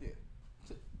 iPhone, right? Yeah.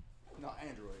 No,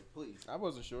 Android, please. I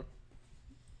wasn't sure.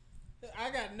 I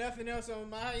got nothing else on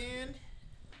my end.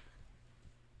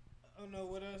 I don't know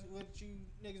what else. What you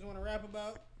niggas want to rap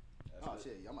about? Oh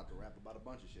shit, I'm about to rap about a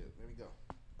bunch of shit. There we go.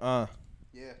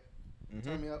 Yeah. Mhm.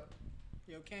 Turn me up.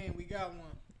 Yo, Kane, we got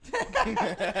one. A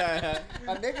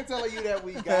nigga telling you that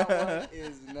we got one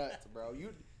is nuts, bro. You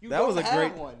That don't was a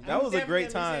have great- one. that was a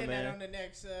great Definitely time, saying man. That on the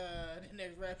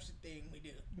next rap thing we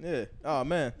do. Yeah. Oh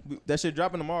man, that shit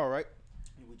dropping tomorrow, right?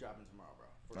 We dropping tomorrow, bro.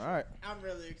 For All sure. right. I'm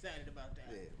really excited about that.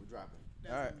 Yeah, we dropping.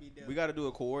 That's All right. gonna be dope. We got to do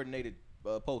a coordinated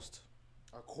post.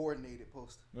 A coordinated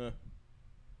post. Yeah.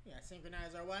 We gotta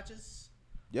synchronize our watches.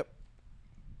 Yep.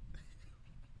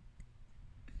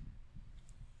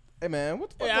 Hey man, what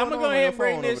the fuck? Yeah, I'm going gonna go on ahead your and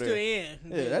bring phone this over to there? the end.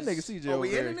 Yeah, that nigga 'cause CJ Oh, over we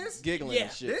there ending this? giggling Yeah.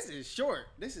 and shit. This is short.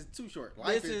 This is too short.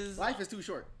 Life is too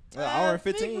short. An hour and I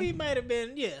think 15. we might have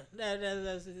been. Yeah,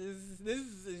 this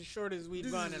is as short as we've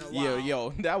gone in a while. Yo,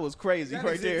 that was crazy That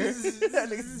right is- there. this is- That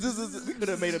nigga, we could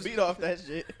have made a beat off that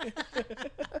shit.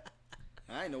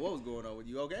 I didn't know what was going on with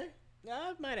you. Okay.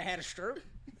 I might have had a stroke.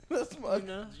 That's my, You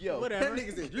know, yo. whatever.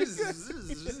 That nigga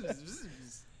said.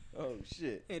 Oh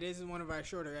shit. Hey, this is one of our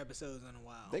shorter episodes in a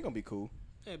while. They gonna be cool.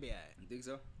 It'll be alright. You think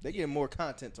so? They getting more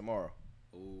content tomorrow.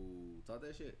 Ooh, talk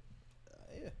that shit.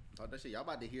 Yeah. Talk that shit. Y'all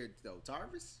about to hear it though.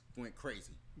 Tarvis went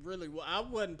crazy. Really, I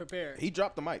wasn't prepared. He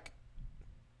dropped the mic.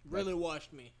 Really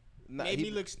washed me. Nah, Made he-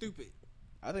 me look stupid.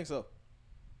 I think so.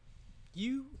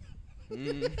 You?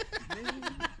 Mm.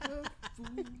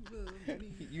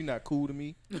 You not cool to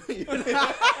me.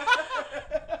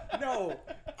 No.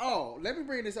 Oh, let me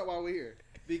bring this up while we're here.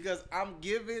 Because I'm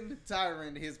giving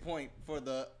Tyron his point for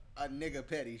the a nigga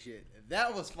petty shit.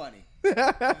 That was funny.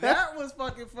 That was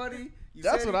fucking funny. You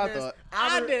That's said what I he missed. thought.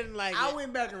 I didn't like I it.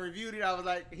 went back and reviewed it. I was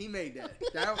like, he made that.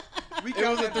 We It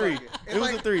was a count that 3. fucking. It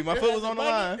was a 3. My foot was on the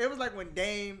line. It was like when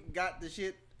Dame got the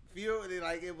shit feel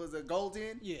like it was a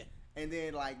goaltend. Yeah. And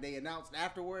then like they announced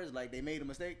afterwards, like they made a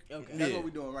mistake. Okay. That's Yeah. what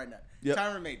we're doing right now. Yep.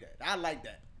 Tyron made that. I like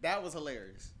that. That was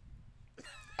hilarious.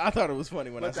 I thought it was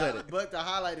funny when I said it. But the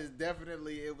highlight is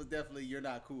definitely you're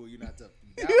not cool, you're not tough.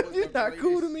 That was You're the not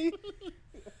cool to greatest- me.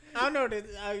 I know that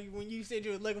when you said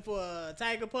you were looking for a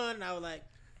tiger pun, I was like,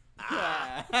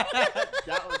 that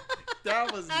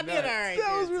was I nuts. did all right.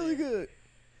 That was there, really too. good.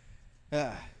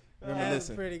 Ah, That was a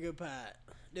reminiscing. pretty good pod.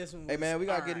 This one was Hey man, we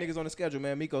gotta get alright. niggas on the schedule,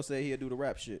 man. Miko said he'll do the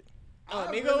rap shit. Oh,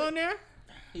 I Nico really- on there?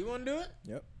 You want to do it?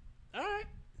 Yep. All right.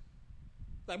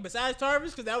 Like besides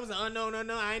Tarvis, because that was an unknown.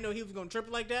 I didn't know he was gonna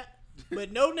triple like that.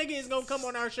 But no nigga is gonna come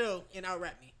on our show and out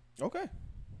rap me. Okay.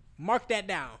 Mark that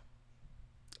down.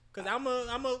 Cause I'm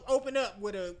a open up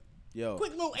with a Yo.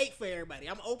 quick little 8 for everybody.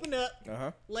 I'm open up, Uh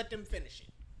huh. let them finish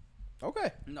it.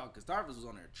 Okay. No, because Tarvis was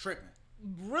on there tripping.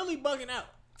 Really bugging out.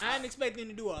 I didn't expect him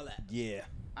to do all that. Yeah.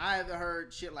 I haven't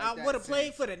heard shit like I that. would have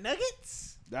played since. for the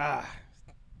Nuggets. Ah.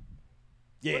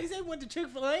 Yeah. What he say? Went to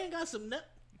Chick-fil-A and got some nut.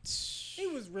 He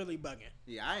was really bugging.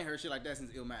 Yeah, I ain't heard shit like that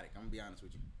since Illmatic. I'm gonna be honest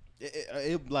with you.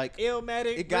 It like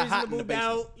Illmatic, It got hot in the Reasonable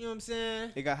basement. Doubt. You know what I'm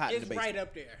saying? It got hot in It's the right basement.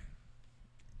 up there.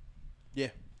 yeah.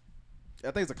 I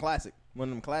think it's a classic. One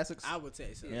of them classics. I would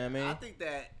say so. Yeah, I mean, I think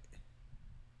that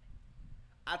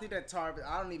Tarvis.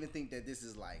 I don't even think that this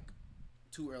is like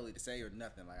too early to say or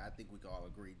nothing. Like I think we can all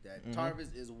agree that Mm-hmm.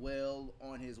 Tarvis is well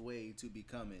on his way to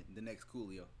becoming the next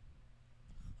Coolio.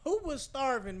 Who was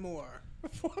starving more?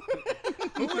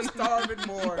 Who was starving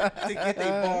more to get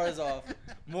their bars off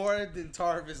more than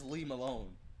Tarvis Lee Malone?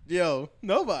 yo,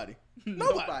 nobody.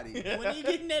 Nobody. When he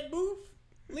get in that booth,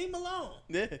 leave him alone.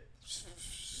 Yeah.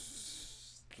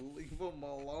 Leave him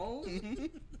alone.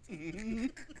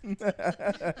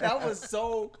 That was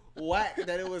so whack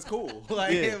that it was cool.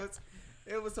 Like Yeah.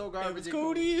 it was so It garbage. was and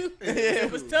cool to you.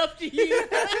 It was tough to you.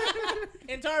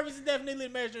 And Tarvis is definitely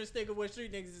the measuring stick of what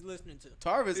street niggas is listening to.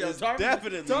 Tarvis Yo, is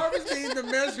definitely. Tarvis being the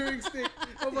measuring stick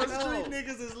of what Yo. street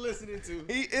niggas is listening to.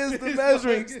 He is the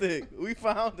measuring stick. We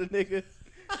found the nigga.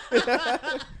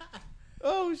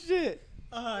 Oh shit.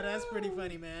 Oh, that's pretty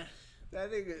funny, man.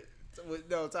 That nigga.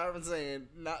 No, Tyron saying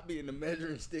not being the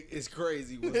measuring stick is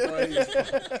crazy. Was funny as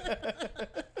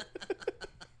fuck.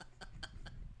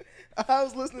 I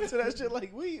was listening to that shit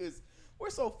like we're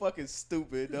so fucking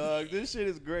stupid, dog. This shit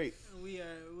is great. We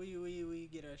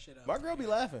get our shit up. My girl be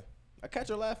laughing. I catch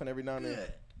her laughing every now and then.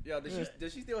 Yo,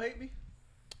 does she still hate me?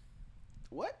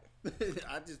 What?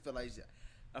 I just feel like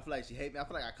she hate me. I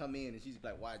feel like I come in and she's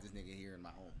like, "Why is this nigga here in my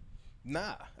home?"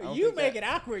 Nah. I don't You think make that- it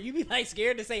awkward. You be like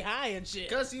scared to say hi and shit.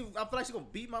 Cause I feel like she gonna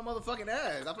beat my motherfucking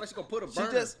ass. I feel like she gonna put a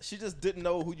burner. She just didn't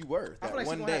know who you were I that feel like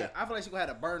one she day. I feel like she gonna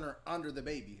have a burner under the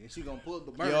baby, and she gonna pull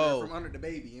the burner Yo, from under the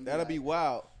baby. And That'll be like,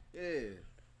 wild. yeah.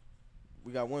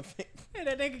 We got one thing. And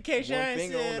that nigga K. Shine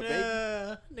finger on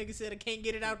said, the nigga said I can't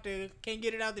get it out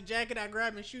the jacket. I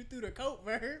grab and shoot through the coat,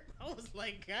 Verb. I was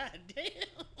like, God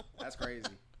damn. That's crazy.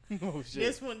 Oh shit.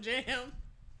 This one jam.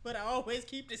 but I always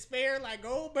keep the spare like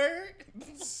Goldberg.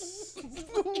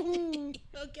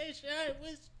 Okay, Sean,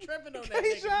 what's tripping on that?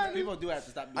 Okay, nigga, Sean. bro? People do have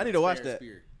to stop. Doing I need to watch spare that.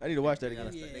 Spirit. I need to watch that They gotta,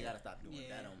 again. Yeah. they gotta stop doing Yeah.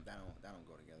 that. Don't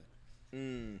go together.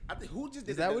 Mm. I think who just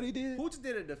did Is that what he did? Who just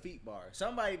did a defeat bar?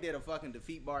 Somebody did a fucking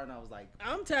defeat bar, and I was like,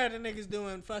 I'm tired of niggas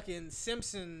doing fucking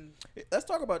Simpson Let's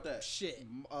talk about that. shit.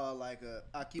 like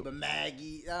Akiba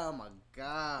Maggie. Oh my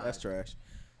god, That's trash.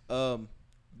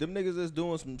 Them niggas is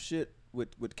doing some shit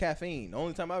with caffeine. The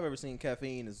only time I've ever seen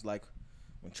caffeine is like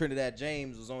when Trinidad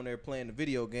James was on there playing the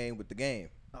video game with the game.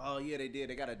 Oh yeah, they did.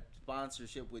 They got a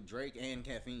sponsorship with Drake and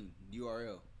Caffeine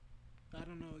URL. I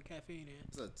don't know what caffeine is.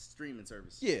 It's a streaming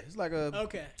service. Yeah, it's like a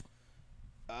Okay.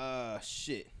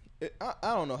 shit. I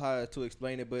don't know how to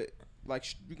explain it, but like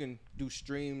you can do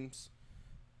streams,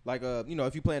 like you know,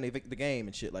 if you playing the game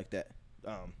and shit like that,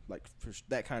 like for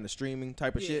that kind of streaming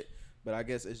type of Yeah. shit. But I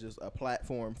guess it's just a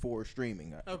platform for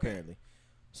streaming apparently.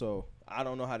 So I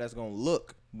don't know how that's gonna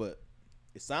look, but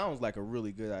it sounds like a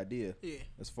really good idea. Yeah.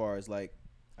 As far as like,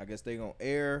 I guess they gonna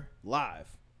air live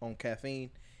on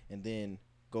Caffeine and then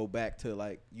go back to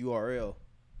like URL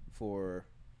for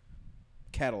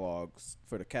catalogs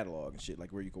for the catalog and shit,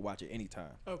 like where you can watch it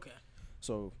anytime. Okay.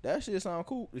 So that shit sound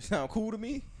cool. It sound cool to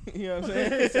me. You know what I'm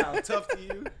saying? It sounds tough to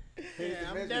you. Yeah,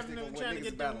 I'm definitely trying to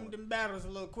get them battles a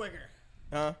little quicker.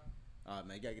 Huh?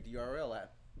 Man, you gotta get the URL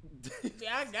app.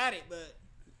 Yeah, I got it, but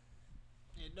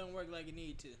it don't work like it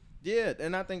need to. Yeah,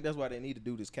 and I think that's why they need to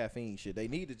do this caffeine shit. They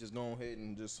need to just go ahead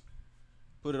and just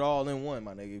put it all in one,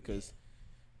 my nigga, because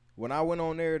when I went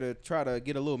on there to try to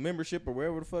get a little membership or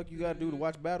wherever the fuck you gotta do to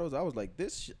watch battles, I was like,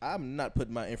 I'm not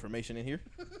putting my information in here.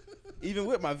 Even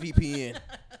with my VPN.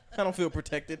 I don't feel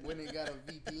protected. When they got a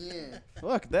VPN,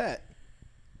 Fuck that.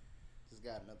 just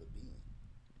got another bean.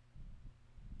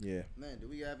 Yeah. Man, do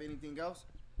we have anything else?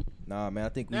 Nah, man, I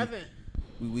think Nothing.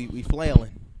 we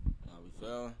flailing. We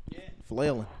fell. Yeah.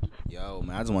 Flailing. Yo,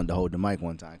 man, I just wanted to hold the mic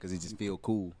one time because it just feel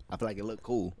cool. I feel like it look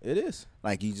cool. It is.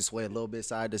 Like you just sway a little bit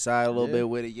side to side, a little Yeah. bit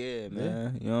with it. Yeah,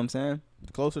 man. You know what I'm saying?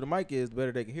 The closer the mic is, the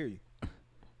better they can hear you.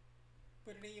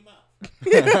 Put it in your mouth.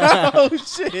 Oh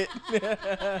shit.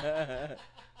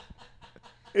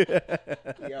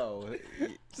 Yo,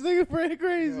 This nigga pretty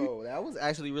crazy. yo, that was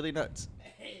actually really nuts.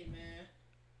 Hey, man.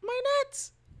 My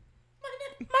nuts.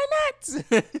 My nuts.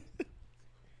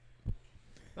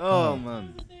 Oh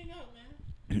man. Close this thing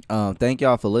out, man. Thank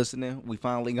y'all for listening. We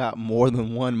finally got more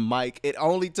than one mic. It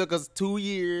only took us 2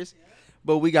 years,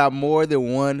 but we got more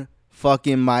than one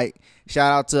fucking mic.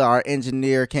 Shout out to our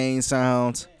engineer, Kane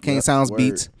Sounds. Kane Yep, Sounds word.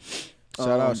 Beats. Shout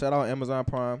out Amazon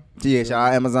Prime. Yeah, shout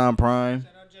out Amazon Prime.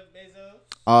 Shout out Jeff Bezos.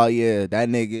 Oh yeah, that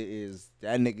nigga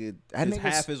It's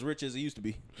half as rich as it used to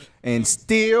be. and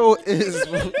still is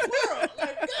World, like,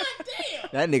 goddamn.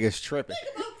 that nigga's tripping.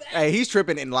 Think about that. Hey, he's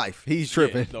tripping in life. He's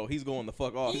tripping. Yeah, no, he's going the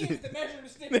fuck off. He is the measuring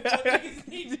stick of what niggas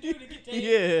need to do to get there.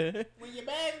 Yeah. When your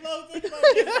bag's low, think about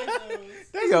Jeff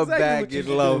Bezos. That's Your exactly bag what you is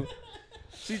should low. do.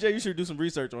 CJ, you should do some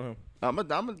research on him. I'm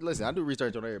a listen. I do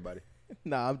research on everybody.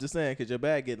 Nah, I'm just saying, because your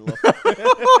bag getting low.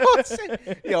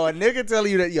 Yo, a nigga telling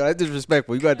you that, yo, that's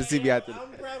disrespectful. You got to see me after.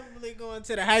 I'm probably going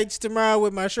to the Heights tomorrow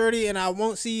with my shorty, and I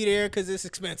won't see you there because it's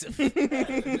expensive.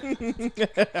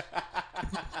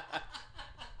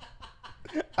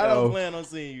 I don't Yo. plan on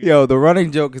seeing you. Yo, the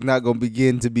running joke is not gonna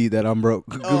begin to be that I'm broke.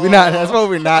 We're not. That's what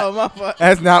we're Oh, not. my fault.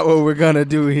 That's not what we're gonna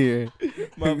do here.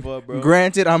 My fault, bro.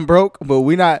 Granted, I'm broke, but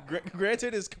we not.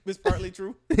 Granted, it's partly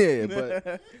true. Yeah,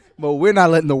 but we're not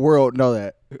letting the world know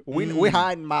that. We're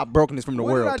hiding my brokenness from the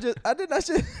What world. I did that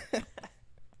shit.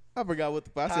 I forgot what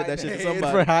I said that shit to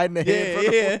somebody. For hiding the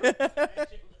head. from the Yeah.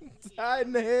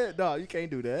 Hiding the head. No, you can't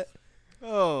do that.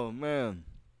 Oh man.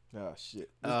 Oh shit.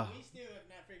 We still have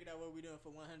not figured out what we're doing for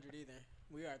 100 either.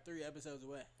 We are 3 episodes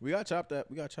away. We gotta chop that.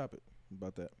 We gotta chop it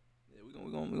about that. Yeah,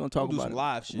 we're gonna talk do about some it.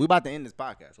 live shit. We about to end this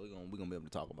podcast, so we're gonna be able to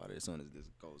talk about it as soon as this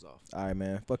goes off. All right,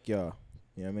 man. Fuck y'all.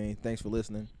 You know what I mean? Thanks for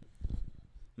listening.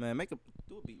 Man,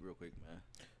 do a beat real quick, man.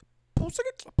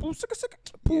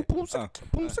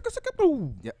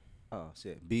 Yeah. Oh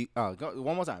shit. Beat. Go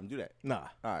one more time. Do that. Nah.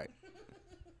 All right.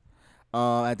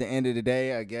 At the end of the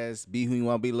day, I guess be who you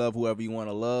want to be, love whoever you want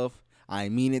to love. I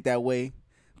ain't mean it that way,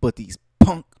 but these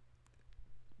punk.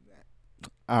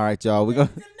 All right, y'all. We go.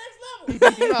 To the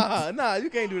next level. nah, you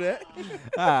can't do that.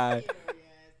 All right.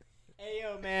 Hey,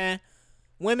 yo, man.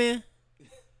 Women,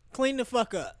 clean the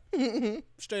fuck up.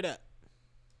 Straight up.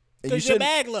 And Because your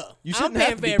bag low. you I'm shouldn't paying have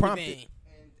to for be everything. prompted.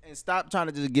 And stop trying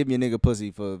to just give me a nigga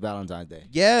pussy for Valentine's Day.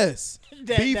 Yes.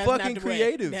 That's Be not fucking the way.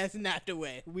 creative. That's not the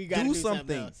way. We got to Do do something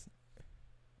something. else.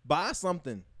 Buy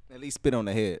something. At least spit on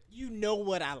the head. You know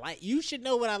what I like. You should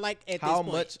know what I like at How this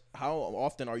point. much? How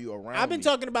often are you around? I've been me?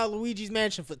 talking about Luigi's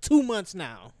Mansion for 2 months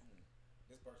now.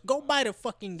 Go buy the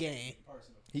fucking game.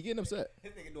 He getting upset.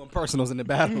 This nigga doing personals in the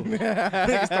battle.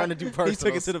 Niggas starting to do personals. He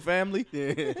took it to the family.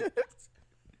 Yeah.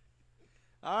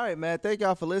 All right, man. Thank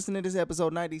y'all for listening. This is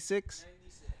episode 96.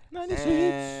 96.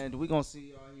 And we're going to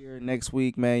see y'all here next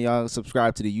week, man. Y'all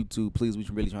subscribe to the YouTube, please. We're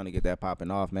really trying to get that popping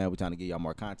off, man. We're trying to get y'all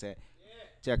more content.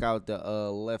 Check out the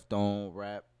Left On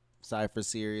Rap Cypher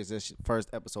series. This first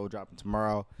episode dropping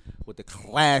tomorrow with the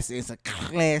classic. It's a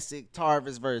classic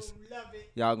Tarvis verse.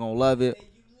 Y'all gonna love it.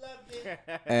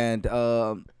 And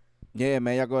yeah,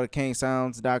 man, y'all go to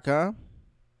kingsounds.com.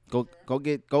 Go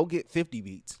get 50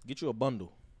 beats. Get you a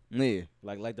bundle. Yeah.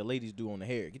 Like the ladies do on the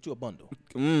hair. Get you a bundle.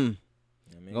 Mm. You know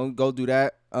what I mean? Go do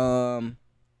that.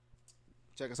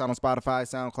 Check us out on Spotify,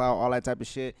 SoundCloud, all that type of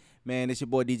shit. Man, it's your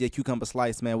boy DJ Cucumber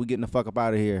Slice, man. We getting the fuck up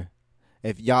out of here.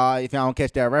 If y'all don't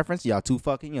catch that reference, y'all too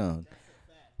fucking young.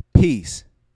 Peace.